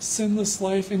perfect, sinless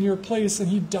life in your place, and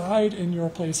he died in your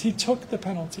place. He took the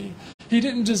penalty. He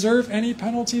didn't deserve any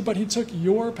penalty, but he took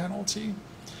your penalty.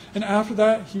 And after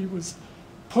that, he was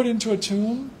put into a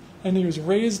tomb, and he was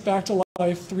raised back to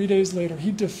life 3 days later.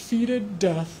 He defeated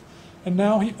death, and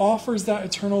now he offers that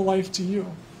eternal life to you.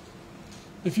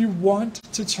 If you want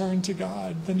to turn to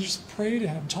God, then just pray to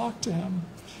him, talk to him,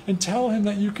 and tell him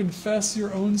that you confess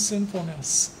your own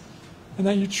sinfulness, and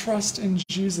that you trust in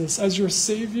Jesus as your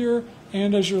Savior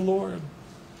and as your Lord.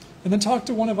 And then talk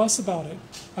to one of us about it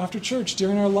after church,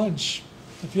 during our lunch.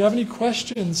 If you have any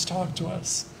questions, talk to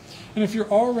us. And if you're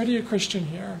already a Christian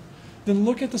here, then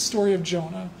look at the story of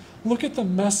Jonah. Look at the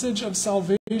message of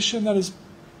salvation that is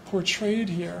portrayed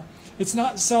here. It's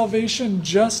not salvation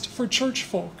just for church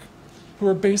folk who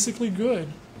are basically good.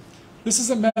 This is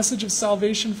a message of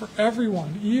salvation for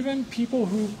everyone, even people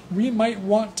who we might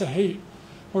want to hate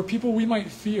or people we might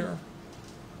fear.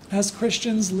 As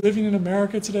Christians living in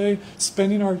America today,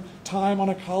 spending our time on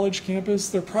a college campus,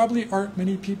 there probably aren't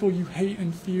many people you hate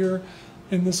and fear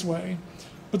in this way.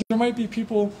 But there might be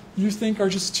people you think are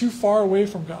just too far away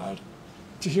from God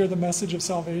to hear the message of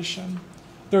salvation.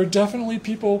 There are definitely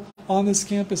people on this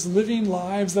campus living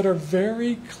lives that are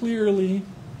very clearly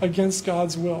against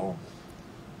God's will.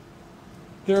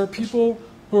 There are people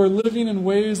who are living in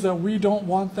ways that we don't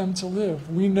want them to live.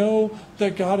 We know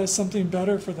that God has something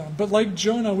better for them. But like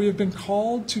Jonah, we have been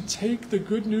called to take the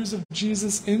good news of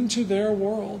Jesus into their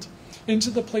world,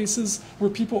 into the places where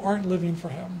people aren't living for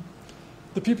him.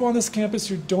 The people on this campus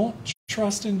who don't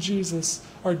trust in Jesus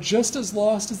are just as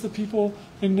lost as the people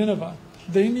in Nineveh.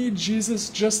 They need Jesus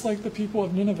just like the people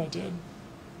of Nineveh did.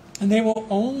 And they will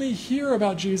only hear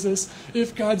about Jesus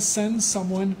if God sends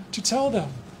someone to tell them.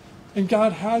 And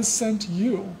God has sent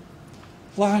you.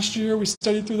 Last year we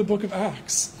studied through the book of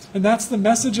Acts, and that's the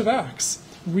message of Acts.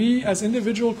 We as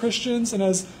individual Christians and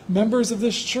as members of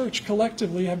this church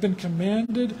collectively have been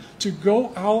commanded to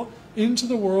go out into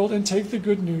the world and take the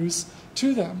good news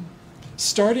to them,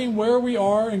 starting where we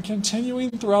are and continuing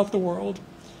throughout the world.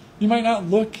 You might not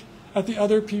look at the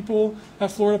other people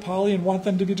at Florida Poly and want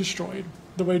them to be destroyed,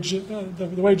 the way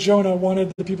Jonah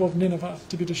wanted the people of Nineveh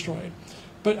to be destroyed.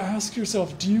 But ask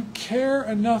yourself, do you care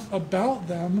enough about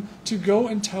them to go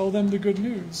and tell them the good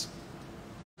news?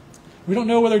 We don't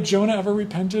know whether Jonah ever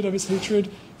repented of his hatred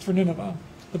for Nineveh.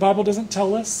 The Bible doesn't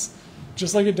tell us,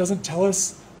 just like it doesn't tell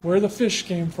us where the fish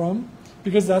came from,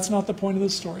 because that's not the point of the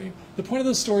story. The point of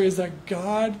the story is that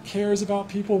God cares about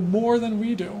people more than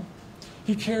we do.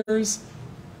 He cares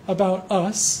about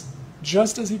us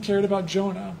just as he cared about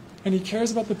Jonah. And he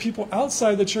cares about the people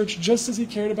outside the church just as he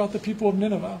cared about the people of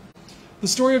Nineveh. The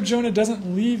story of Jonah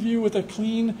doesn't leave you with a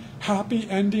clean, happy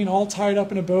ending all tied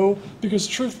up in a bow, because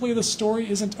truthfully the story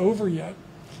isn't over yet.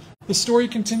 The story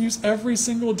continues every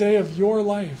single day of your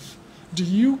life. Do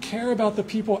you care about the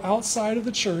people outside of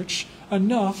the church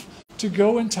enough to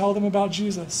go and tell them about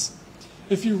Jesus?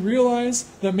 If you realize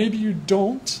that maybe you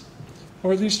don't,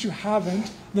 or at least you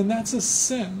haven't, then that's a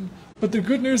sin. But the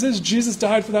good news is Jesus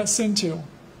died for that sin too.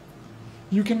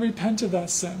 You can repent of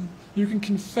that sin. You can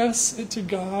confess it to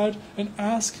God and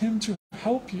ask him to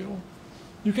help you.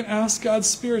 You can ask God's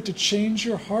Spirit to change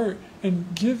your heart and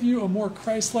give you a more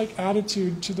Christ-like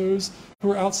attitude to those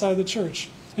who are outside the church.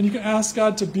 And you can ask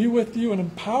God to be with you and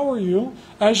empower you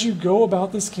as you go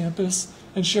about this campus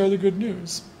and share the good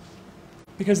news.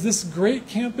 Because this great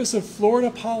campus of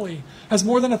Florida Poly has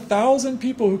more than 1,000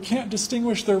 people who can't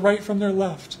distinguish their right from their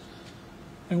left.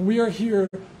 And we are here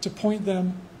to point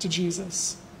them to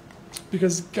Jesus.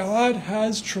 Because God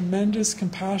has tremendous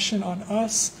compassion on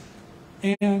us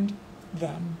and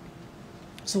them.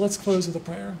 So let's close with a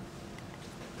prayer.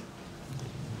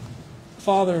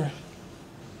 Father,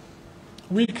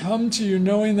 we come to you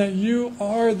knowing that you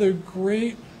are the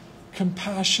great,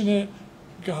 compassionate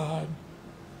God.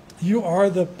 You are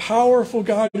the powerful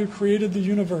God who created the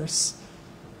universe,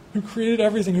 who created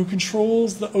everything, who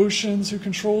controls the oceans, who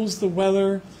controls the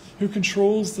weather, who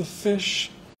controls the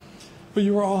fish. But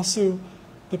you are also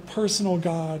the personal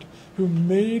God who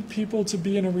made people to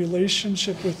be in a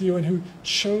relationship with you and who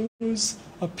chose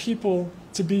a people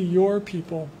to be your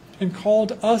people and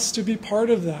called us to be part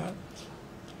of that.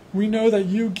 We know that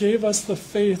you gave us the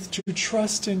faith to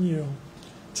trust in you,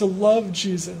 to love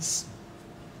Jesus,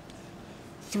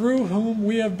 through whom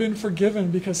we have been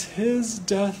forgiven because his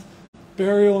death,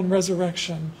 burial, and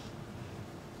resurrection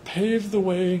paved the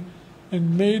way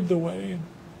and made the way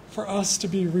for us to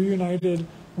be reunited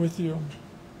with you.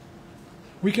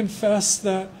 We confess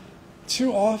that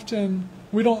too often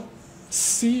we don't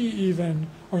see even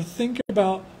or think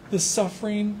about the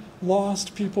suffering,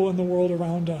 lost people in the world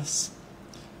around us.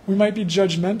 We might be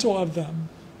judgmental of them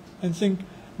and think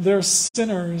they're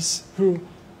sinners who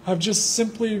have just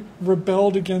simply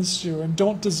rebelled against you and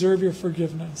don't deserve your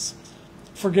forgiveness,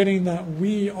 forgetting that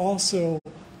we also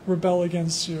rebel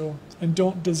against you and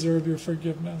don't deserve your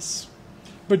forgiveness.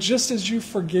 But just as you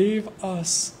forgave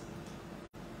us,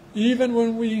 even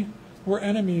when we were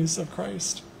enemies of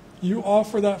Christ, you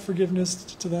offer that forgiveness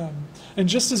to them. And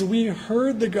just as we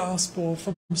heard the gospel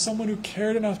from someone who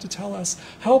cared enough to tell us,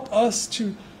 help us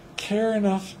to care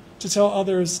enough to tell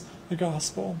others the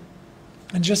gospel.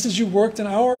 And just as you worked in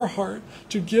our heart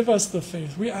to give us the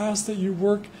faith, we ask that you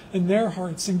work in their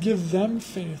hearts and give them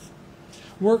faith.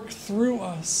 Work through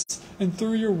us and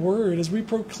through your word as we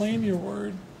proclaim your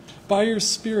word. by your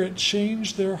Spirit,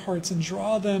 change their hearts and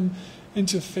draw them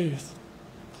into faith.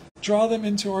 Draw them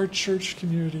into our church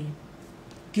community.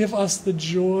 Give us the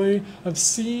joy of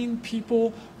seeing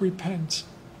people repent.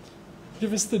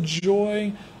 Give us the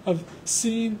joy of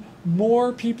seeing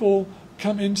more people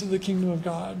come into the kingdom of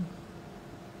God.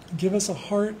 Give us a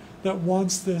heart that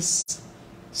wants this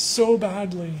so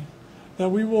badly that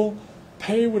we will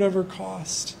pay whatever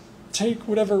cost, take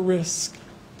whatever risk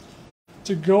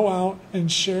to go out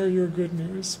and share your good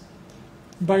news.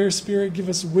 By your Spirit, give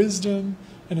us wisdom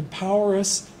and empower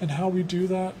us in how we do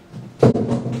that.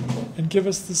 And give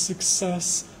us the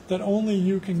success that only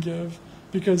you can give,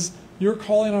 because your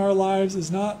calling in our lives is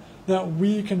not that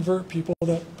we convert people,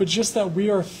 but just that we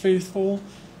are faithful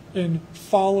in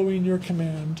following your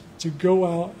command to go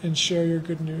out and share your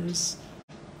good news.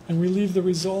 And we leave the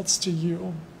results to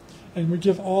you, and we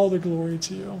give all the glory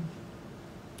to you.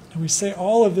 And we say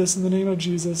all of this in the name of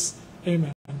Jesus.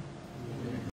 Amen.